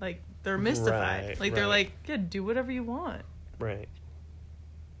care. Like, they're mystified. Right, like, they're like, yeah, do whatever you want. Right.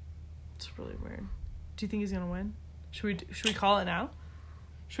 It's really weird. Do you think he's going to win? Should we call it now?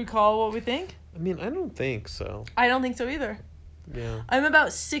 Should we call what we think? I mean, I don't think so. I don't think so either. Yeah. I'm about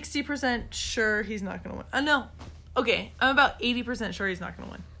 60% sure he's not going to win. No. Okay, I'm about 80% sure he's not going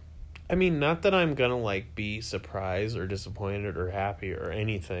to win. I mean, not that I'm going to, like, be surprised or disappointed or happy or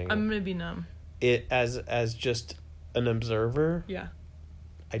anything. I'm going to be numb. It as just an observer? Yeah.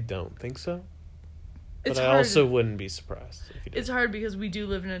 I don't think so. It's but I also wouldn't be surprised if you did. It's hard because we do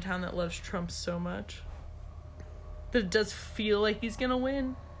live in a town that loves Trump so much that it does feel like he's going to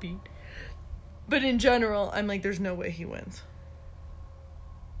win. But in general, I'm like, there's no way he wins.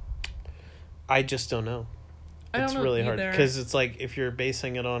 I just don't know. It's really hard because it's like if you're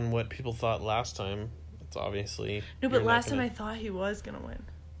basing it on what people thought last time, it's obviously no. But last time I thought he was gonna win.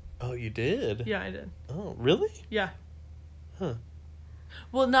 Oh, you did? Yeah, I did. Oh, really? Yeah. Huh.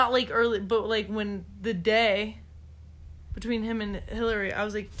 Well, not like early, but like when the day between him and Hillary, I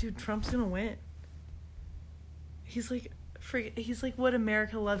was like, dude, Trump's gonna win. He's like what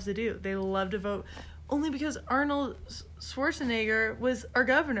America loves to do. They love to vote. Only because Arnold Schwarzenegger was our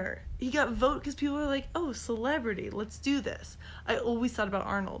governor. He got vote because people were like, oh, celebrity, let's do this. I always thought about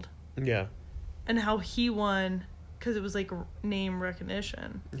Arnold. Yeah. And how he won because it was like name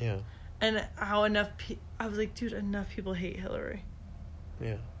recognition. Yeah. And how I was like, dude, enough people hate Hillary.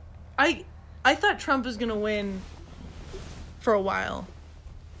 Yeah. I thought Trump was going to win for a while.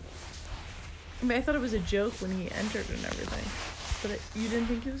 I mean, I thought it was a joke when he entered and everything. But you didn't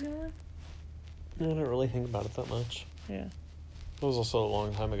think he was going to win? I don't really think about it that much. Yeah. It was also a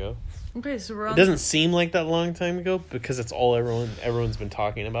long time ago. Okay, so we're on... It doesn't seem like that long time ago because it's all everyone's been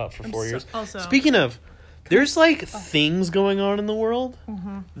talking about for 4 years. Also, speaking of, there's like things going on in the world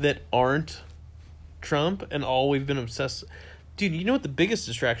that aren't Trump and all we've been obsessed... Dude, you know what the biggest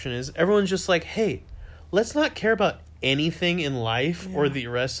distraction is? Everyone's just like, hey, let's not care about anything in life or the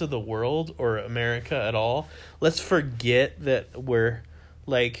rest of the world or America at all. Let's forget that we're...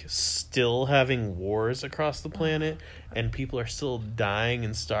 like still having wars across the planet and people are still dying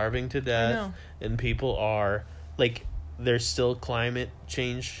and starving to death and people are like there's still climate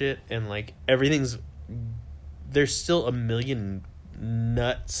change shit and like there's still a million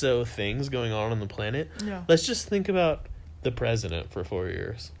nutso things going on the planet. Let's just think about the president for 4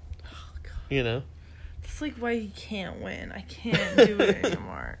 years. You know, it's like why he can't win. I can't do it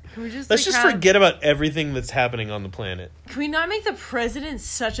anymore. Can we just let's just forget about everything that's happening on the planet. Can we not make the president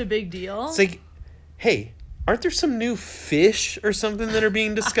such a big deal? It's like, hey, aren't there some new fish or something that are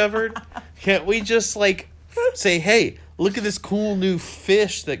being discovered? Can't we just like say, hey, look at this cool new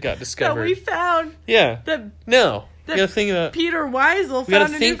fish that got discovered that we found? Yeah. No. We gotta think about Peter Weisel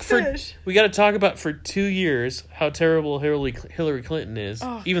found a new fish. We gotta talk about for 2 years how terrible Hillary Clinton is,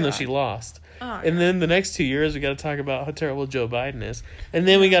 even though she lost. And then the next 2 years, we gotta talk about how terrible Joe Biden is. And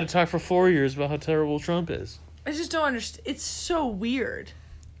then we gotta talk for 4 years about how terrible Trump is. I just don't understand. It's so weird.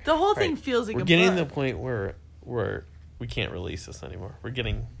 The whole thing feels like we're getting to the point where we can't release this anymore. We're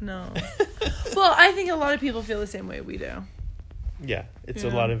getting... No. Well, I think a lot of people feel the same way we do. Yeah. It's a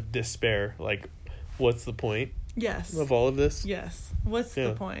lot of despair. Like, what's the point? Yes. Of all of this? Yes. What's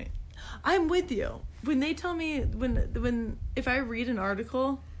the point? I'm with you. When they tell me... If I read an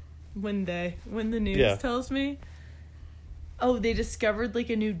article... When the news tells me... Oh, they discovered,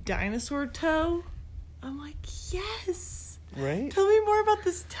 like, a new dinosaur toe? I'm like, yes! Right? Tell me more about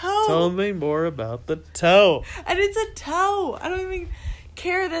this toe. Tell me more about the toe. And it's a toe. I don't even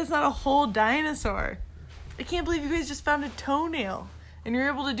care that it's not a whole dinosaur. I can't believe you guys just found a toenail. And you're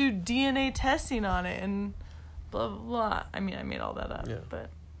able to do DNA testing on it and blah, blah, blah. I mean, I made all that up. Yeah. But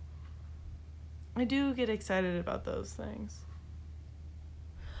I do get excited about those things.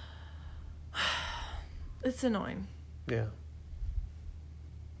 It's annoying. Yeah.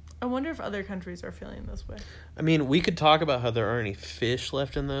 I wonder if other countries are feeling this way. I mean, we could talk about how there aren't any fish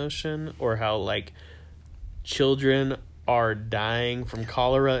left in the ocean, or how, like, children are dying from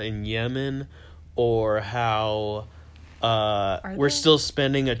cholera in Yemen, or how we're still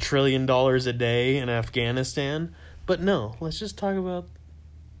spending $1 trillion a day in Afghanistan. But no, let's just talk about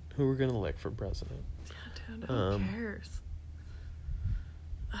who we're going to elect for president. Yeah, dude, who cares?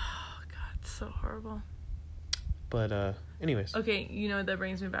 Oh, God, it's so horrible. But, anyways. Okay, you know what that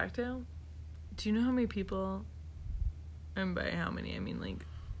brings me back to? Do you know how many people, and by how many, I mean, like,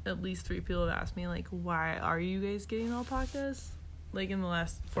 at least 3 people have asked me, like, why are you guys getting alpacas? Like, in the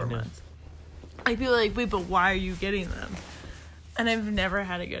last 4 months. Like, people are like, wait, but why are you getting them? And I've never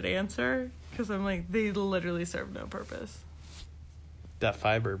had a good answer, because I'm like, they literally serve no purpose. That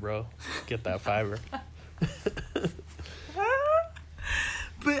fiber, bro. Get that fiber.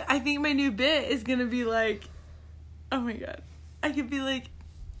 But I think my new bit is going to be like, oh my God. I could be like,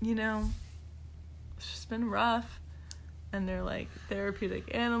 you know, it's just been rough. And they're like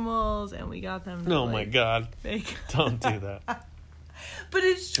therapeutic animals and we got them to my God. Don't do that. But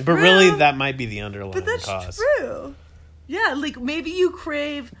it's true. But really, that might be the underlying cause. But that's true. Yeah, like maybe you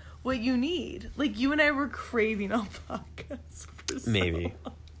crave what you need. Like you and I were craving alpacas for so long.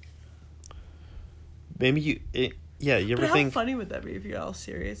 Maybe you ever but think... how funny would that be if you're all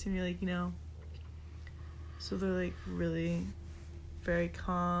serious and you're like, you know... So they're, like, really very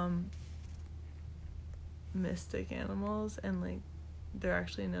calm, mystic animals, and, like, they're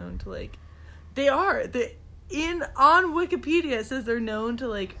actually known to, like... They are! On Wikipedia, it says they're known to,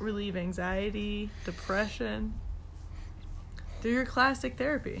 like, relieve anxiety, depression. They're your classic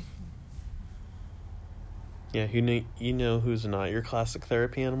therapy. Yeah, you know who's not your classic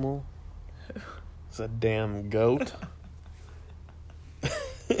therapy animal? It's a damn goat.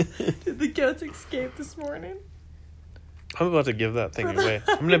 Did the goats escape this morning? I'm about to give that thing away.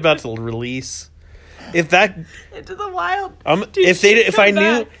 I'm about to release. If that into the wild. If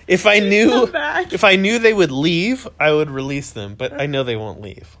I knew they would leave, I would release them. But I know they won't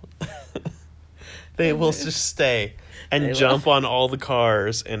leave. They will just stay and jump on all the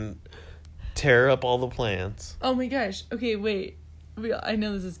cars and tear up all the plants. Oh my gosh. Okay, wait. I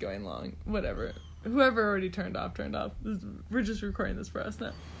know this is going long. Whatever. Whoever already turned off. We're just recording this for us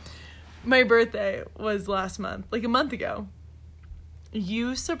now. My birthday was last month, like a month ago.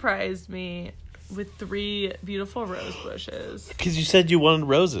 You surprised me with 3 beautiful rose bushes. Because you said you wanted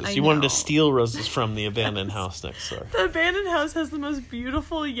roses. You wanted to steal roses from the abandoned house next door. The abandoned house has the most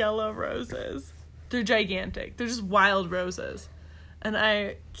beautiful yellow roses. They're gigantic. They're just wild roses. And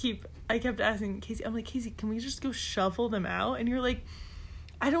I kept asking Casey, I'm like, Casey, can we just go shovel them out? And you're like,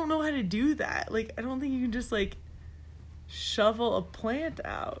 I don't know how to do that. Like, I don't think you can just, like, shovel a plant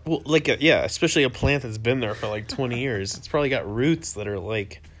out. Well, like, especially a plant that's been there for, like, 20 years. It's probably got roots that are,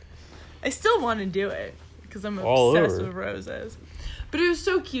 like... I still want to do it, because I'm obsessed with roses. But it was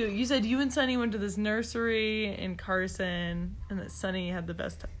so cute. You said you and Sonny went to this nursery in Carson, and that Sonny had the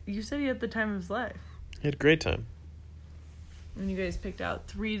best time. You said he had the time of his life. He had a great time. And you guys picked out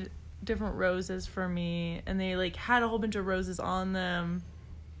 3 different roses for me, and they, like, had a whole bunch of roses on them.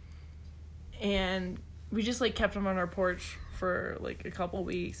 And we just, like, kept them on our porch for, like, a couple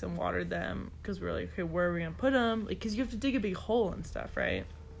weeks and watered them. Because we were like, okay, where are we going to put them? Like, because you have to dig a big hole and stuff, right?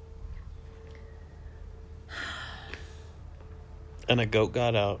 And a goat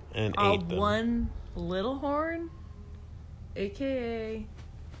got out and ate them. One little horn, a.k.a.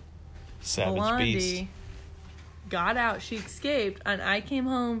 Savage Blondie, Beast, got out. She escaped. And I came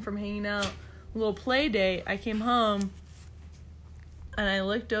home from hanging out little play date, I came home and I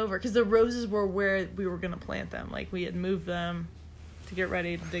looked over because the roses were where we were going to plant them. Like, we had moved them to get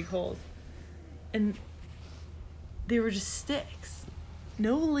ready to dig holes. And they were just sticks.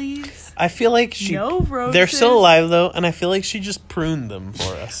 No leaves. I feel like no roses. They're still alive, though, and I feel like she just pruned them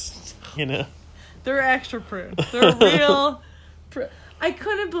for us. You know? They're extra pruned. They're real. I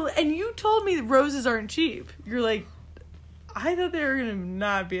couldn't believe... And you told me roses aren't cheap. You're like, I thought they were going to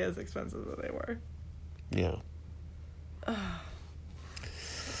not be as expensive as they were. Yeah.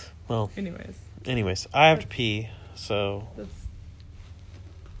 Well. Anyways, I have to pee, so...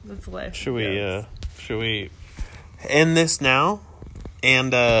 That's life. Should we end this now?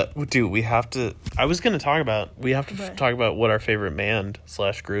 And dude, we have to. I was gonna talk about. We have to talk about what our favorite band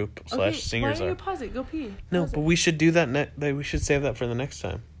 / group / singers why don't are. you pause it? Go pee. No, but we should do that. We should save that for the next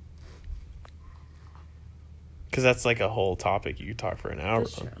time. Because that's like a whole topic you could talk for an hour.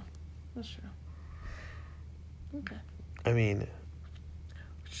 That's true. Okay. I mean,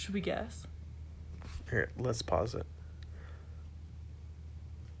 should we guess? Here, let's pause it.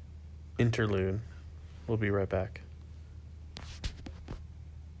 Interlude. We'll be right back.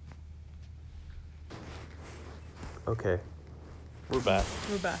 Okay. We're back.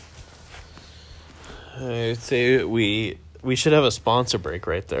 I'd say we should have a sponsor break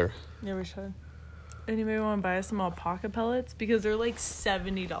right there. Yeah, we should. Anybody want to buy us some alpaca pellets? Because they're like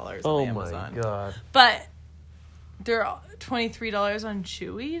 $70 on Amazon. Oh my god. But they're $23 on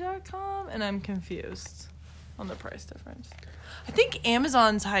Chewy.com, and I'm confused on the price difference. I think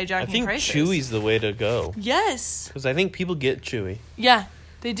Amazon's hijacking prices. I think Chewy's the way to go. Yes. Because I think people get Chewy. Yeah,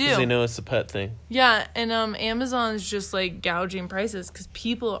 they do. Because they know it's a pet thing. Yeah, and Amazon's just like gouging prices because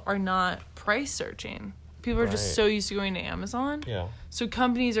people are not price searching. People are just so used to going to Amazon. Yeah. So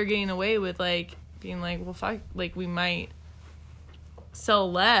companies are getting away with like being like, well, fuck, like we might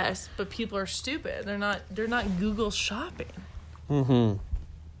sell less, but people are stupid. They're not Google shopping. Mm-hmm.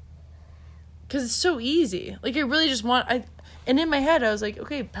 Because it's so easy. Like, I really just and in my head, I was like,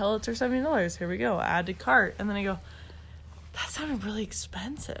 okay, pellets are $70. Here we go. Add to cart. And then I go, that sounded really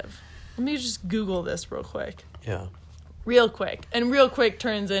expensive. Let me just Google this real quick. Yeah. Real quick. And real quick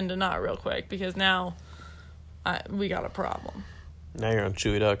turns into not real quick because now we got a problem. Now you're on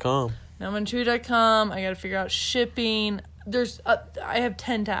Chewy.com. Now I'm on Chewy.com. I got to figure out shipping. I have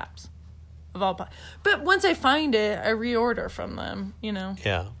 10 tabs of all. But once I find it, I reorder from them, you know?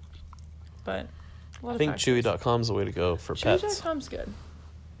 Yeah. But I think Chewy.com's the way to go for pets. Chewy.com's good.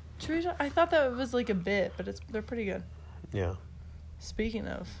 I thought that was like a bit, but they're pretty good. Yeah. Speaking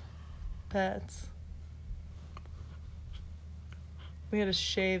of pets, we had to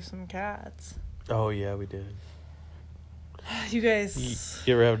shave some cats. Oh, yeah, we did. You guys...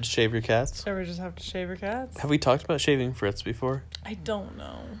 You ever have to shave your cats? Ever just have to shave your cats? Have we talked about shaving Fritz before? I don't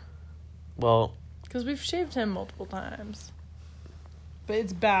know. Well... Because we've shaved him multiple times. But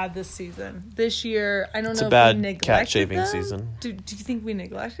it's bad this season. This year, I don't know if we neglected them. It's a bad cat shaving season. Do you think we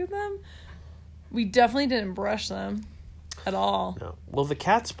neglected them? We definitely didn't brush them at all. No. Well, the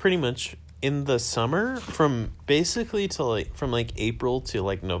cats pretty much in the summer, from basically to from April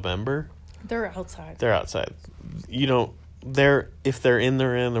to November. They're outside. They're outside. You don't. If they're in,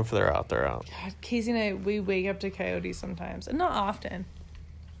 they're in. If they're out, they're out. God, Casey and I, we wake up to coyotes sometimes, and not often.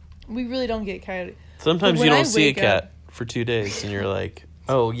 We really don't get coyotes. Sometimes you don't see a cat for 2 days, and you're like,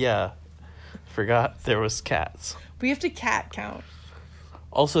 "Oh yeah, forgot there was cats." We have to cat count.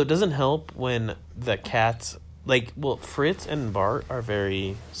 Also, it doesn't help when the cats Fritz and Bart are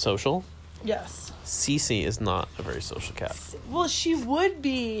very social. Yes. Cece is not a very social cat. Well, she would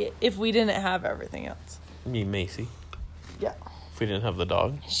be if we didn't have everything else. You mean Macy? Yeah. If we didn't have the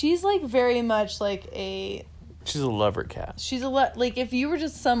dog. She's very much like a... She's a lover cat. She's if you were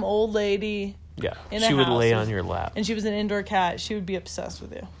just some old lady... Yeah. She would lay on your lap. And she was an indoor cat, she would be obsessed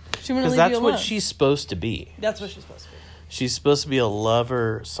with you. She wouldn't leave you alone. Because that's what she's supposed to be. That's what she's supposed to be. She's supposed to be a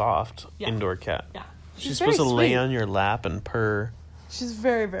lover, soft, indoor cat. Yeah. She's supposed to lay on your lap and purr. She's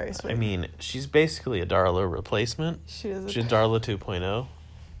very, very sweet. I mean, she's basically a Darla replacement. She is. She's Darla 2.0.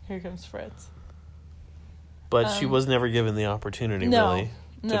 Here comes Fritz. But she was never given the opportunity, really,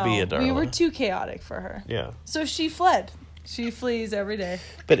 to be a Darla. We were too chaotic for her. Yeah. So she fled. She flees every day.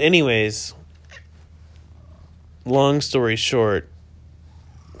 But anyways, long story short,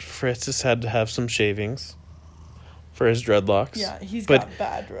 Fritz has had to have some shavings for his dreadlocks. Yeah, he's got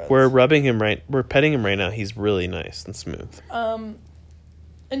bad dreads. We're petting him right now. He's really nice and smooth.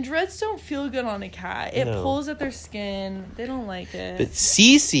 And dreads don't feel good on a cat. It pulls at their skin. They don't like it. But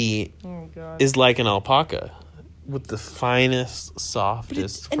Cece is like an alpaca with the finest,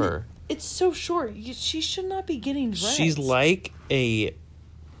 softest fur. It's so short. She should not be getting dreads. She's like a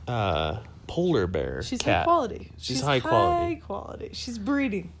polar bear She's cat. high quality. She's high quality. High quality. She's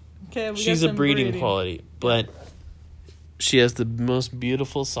breeding. Okay, She's a breeding quality, but she has the most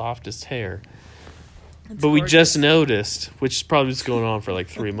beautiful, softest hair. But we just noticed, which is probably just going on for like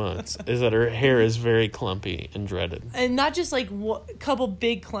 3 months, is that her hair is very clumpy and dreaded. And not just like a couple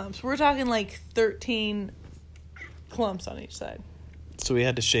big clumps. We're talking like 13 clumps on each side. So we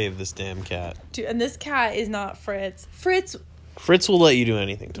had to shave this damn cat. Dude, and this cat is not Fritz. Fritz will let you do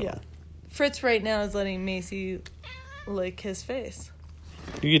anything to him. Fritz right now is letting Macy lick his face.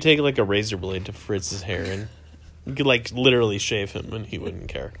 You could take like a razor blade to Fritz's hair and you could like literally shave him and he wouldn't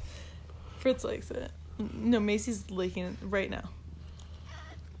care. Fritz likes it. No, Macy's licking it right now.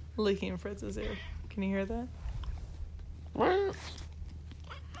 Licking Fritz's ear. Can you hear that?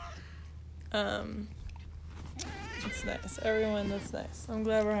 It's nice. Everyone, that's nice. I'm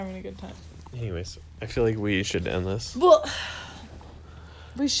glad we're having a good time. Anyways, I feel like we should end this. Well,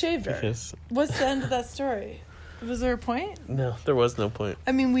 we shaved her. Because... What's the end of that story? Was there a point? No, there was no point.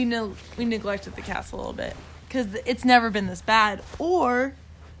 I mean, we neglected the cats a little bit because it's never been this bad. Or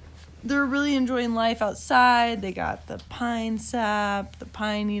they're really enjoying life outside. They got the pine sap, the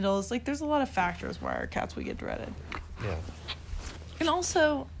pine needles. Like, there's a lot of factors why our cats would get dreaded. Yeah. And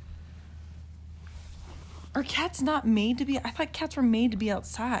also, are cats not made to be... I thought cats were made to be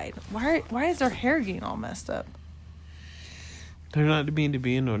outside. Why is their hair getting all messed up? They're not meant to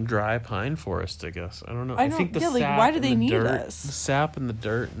be in a dry pine forest, I guess. I don't know. I think the sap why do they need dirt, us? The sap and the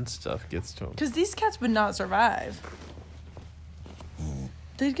dirt and stuff gets to them. Because these cats would not survive.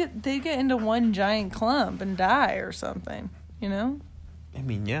 They'd get into one giant clump and die or something, you know? I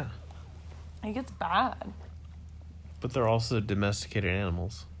mean, yeah. It gets bad. But they're also domesticated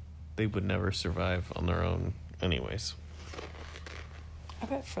animals. They would never survive on their own anyways. I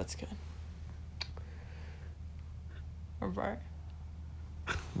bet Fritz could. Or Bart.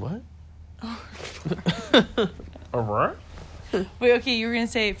 What? Alright. Wait, okay, you were going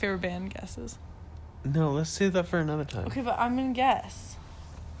to say favorite band guesses. No, let's save that for another time. Okay, but I'm going to guess.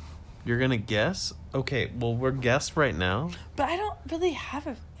 You're going to guess? Okay, well, we're guessed right now. But I don't really have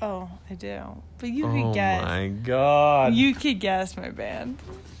a... Oh, I do. But you could guess. Oh, my God. You could guess my band.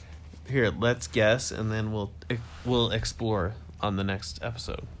 Here, let's guess, and then we'll explore on the next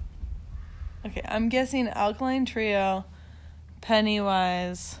episode. Okay, I'm guessing Alkaline Trio,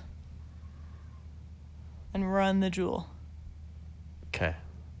 Pennywise, and Run the Jewel. Okay.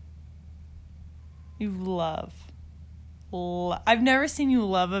 You love. I've never seen you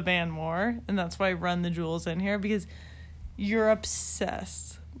love a band more, and that's why Run the Jewel's in here, because you're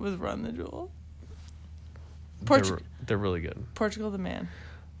obsessed with Run the Jewel. They're really good. Portugal the Man.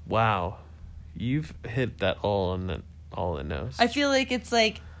 Wow. You've hit that all in the nose. I feel like it's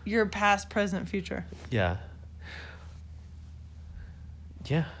like your past, present, future. Yeah.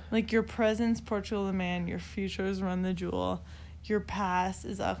 Yeah. Like your present's Portugal the Man, your future is Run the Jewel, your past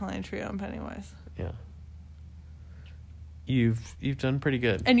is Alkaline Trio and Pennywise. Yeah. You've done pretty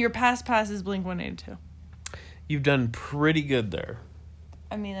good. And your past is Blink-182. You've done pretty good there.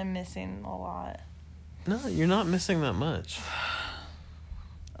 I mean, I'm missing a lot. No, you're not missing that much.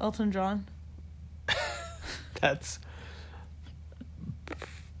 Elton John. That's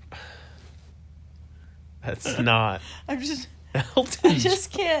not. I'm just... Elton. I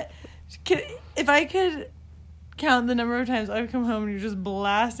just can't... If I could count the number of times I've come home and you're just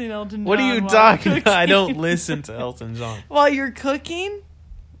blasting Elton John. What are you talking about? I don't listen to Elton John. While you're cooking?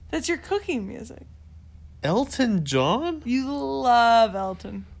 That's your cooking music. Elton John? You love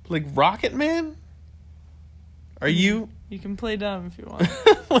Elton. Like Rocket Man? Are you... You can play dumb if you want.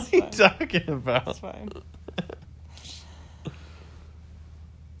 What are you talking about? That's fine.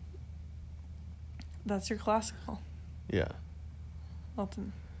 That's your classical. Yeah.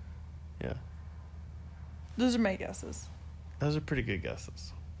 Elton. Yeah. Those are my guesses. Those are pretty good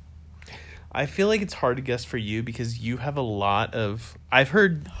guesses. I feel like it's hard to guess for you because you have a lot of... I've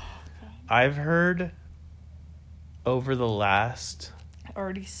heard over the last...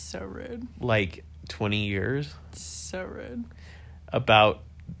 Already so rude. Like 20 years. So rude. About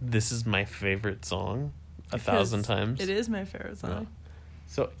this is my favorite song 1,000 times. It is my favorite song. Yeah.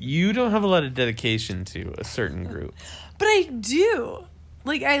 So you don't have a lot of dedication to a certain group. But I do.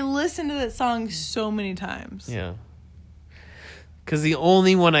 Like, I listen to that song so many times. Yeah. Because the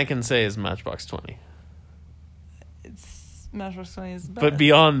only one I can say is Matchbox 20. It's Matchbox 20 is the best. But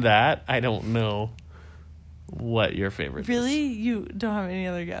beyond that, I don't know what your favorite Really? is. You don't have any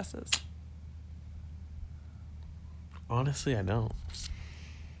other guesses? Honestly, I don't.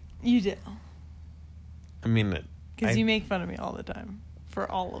 You do. I mean... Because you make fun of me all the time. For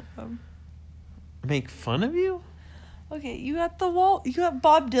all of them. Make fun of you? Okay, you got the wall. You got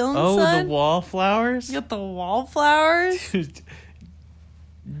Bob Dylan's son. The wallflowers? You got the wallflowers. Dude,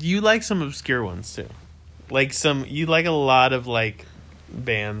 you like some obscure ones too. You like a lot of like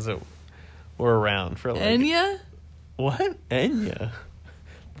bands that were around for like Enya? What? Enya?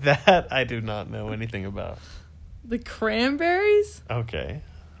 That I do not know anything about. The Cranberries? Okay.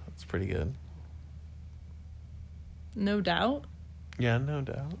 That's pretty good. No Doubt? Yeah, no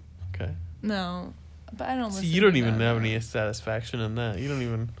doubt. Okay. No. But I don't listen. See, you don't to even them. have any satisfaction in that. You don't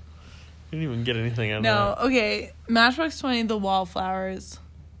even get anything out of No, that. okay. Matchbox 20, The Wallflowers.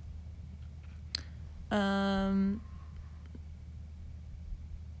 Goddamn.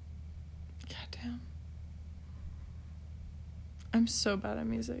 I'm so bad at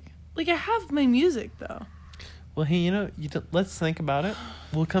music. Like, I have my music, though. Well, hey, let's think about it.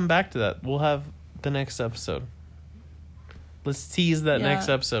 We'll come back to that. We'll have the next episode. Let's tease that next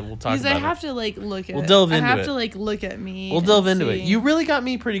episode. We'll talk about it. Because I have to, like, look at We'll delve into it. I have to, like, look at me. We'll delve into it. You really got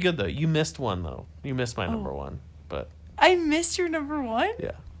me pretty good, though. You missed one, though. You missed my number one. But I missed your number one?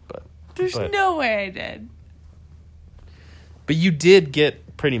 yeah, but... There's no way I did. But you did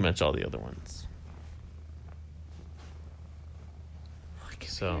get pretty much all the other ones. What could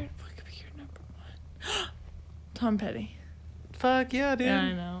be your number one? Tom Petty. Fuck yeah, dude. Yeah,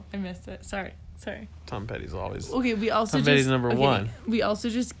 I know. I missed it. Sorry. Tom Petty's always... Okay, we also Tom Petty's number one. We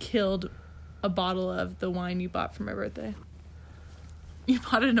also just killed a bottle of the wine you bought for my birthday. You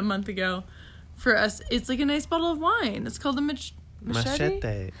bought it a month ago for us. It's like a nice bottle of wine. It's called the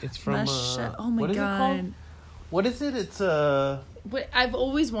Machete. It's from... oh my what is god. it called? What is it? It's Wait, I've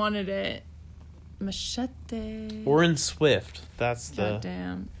always wanted it. Machete. Orin Swift. That's the... God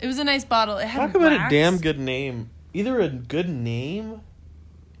damn. It was a nice bottle. It had Talk about wax. a damn good name. Either a good name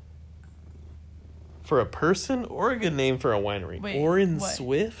for a person or a good name for a winery. Wait, Orin what?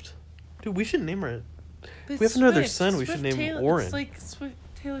 Swift? Dude, we should name her. But We have another Swift. son. We should name him Orin. It's like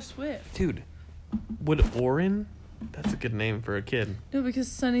Taylor Swift. Dude, would Orin... That's a good name for a kid. No, because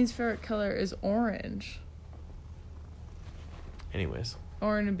Sunny's favorite color is orange. Anyways.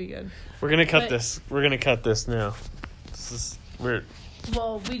 Orange would be good. We're going to cut this. We're going to cut this now.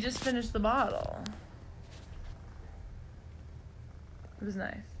 Well, we just finished the bottle. It was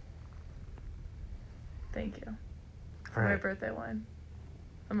nice. Thank you. For my birthday wine.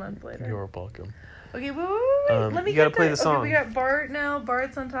 A month later. You're welcome. Okay, wait. Let me you gotta get play the song. Okay, we got Bart now.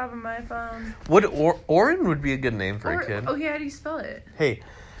 Bart's on top of my phone. Orin would be a good name for a kid. Okay, how do you spell it? Hey.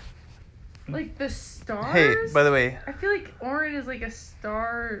 Like the stars? Hey, by the way. I feel like Orin is like a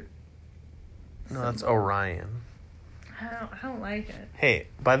star. No, that's Orion. I don't like it. Hey,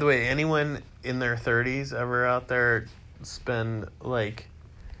 by the way, anyone in their 30s ever out there spend like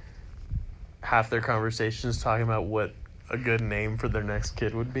half their conversations talking about what a good name for their next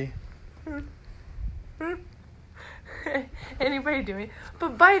kid would be? Anybody doing?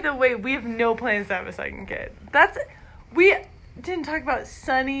 But by the way, we have no plans to have a second kid. We didn't talk about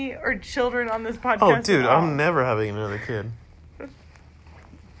Sunny or children on this podcast. Oh, dude, I'm never having another kid.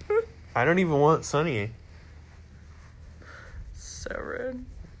 I don't even want Sunny. So rude.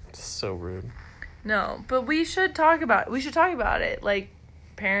 So rude. No, but we should talk about it. Like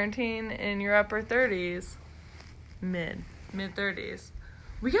parenting in your upper 30s, mid 30s.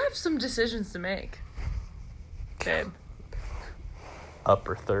 We have some decisions to make, babe.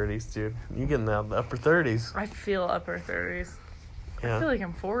 Upper 30s, dude. You getting out the upper 30s. I feel upper 30s. Yeah. I feel like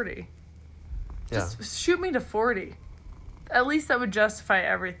I'm 40. Yeah. Just shoot me to 40. At least that would justify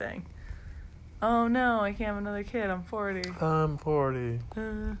everything. Oh no, I can't have another kid. I'm 40. I'm 40.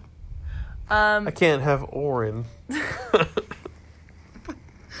 I can't have Orin. Dude,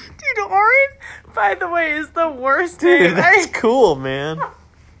 Orin, by the way, is the worst name. Dude, that's cool, man.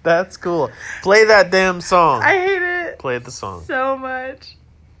 That's cool. Play that damn song. I hate it. Play the song. So much.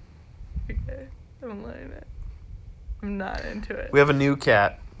 Okay, I'm letting it. I'm not into it. We have a new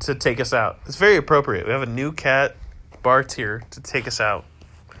cat to take us out. It's very appropriate. We have a new cat. Bart's here to take us out.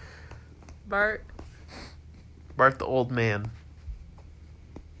 Bart the old man.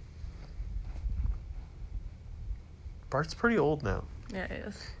 Bart's pretty old now. Yeah, he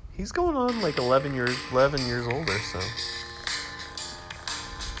is. He's going on like 11 years old or so.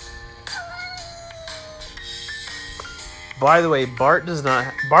 By the way, Bart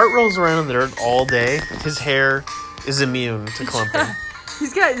rolls around in the dirt all day. His hair is immune to clumping.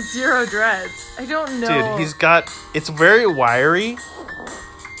 He's got 0 dreads. I don't know. Dude, it's very wiry,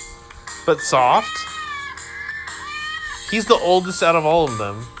 but soft. He's the oldest out of all of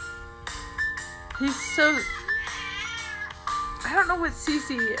them. He's so... I don't know what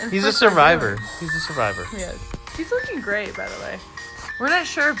Cece and He's a Flip are survivor. doing. He's a survivor. He is. He's looking great, by the way. We're not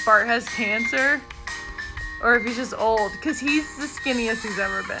sure if Bart has cancer Or if he's just old. Because he's the skinniest he's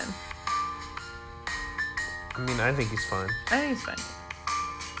ever been. I mean, I think he's fine. I think he's fine.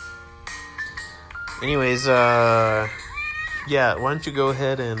 Anyways, yeah, why don't you go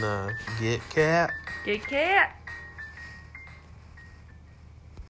ahead and get Cat? Get Cat.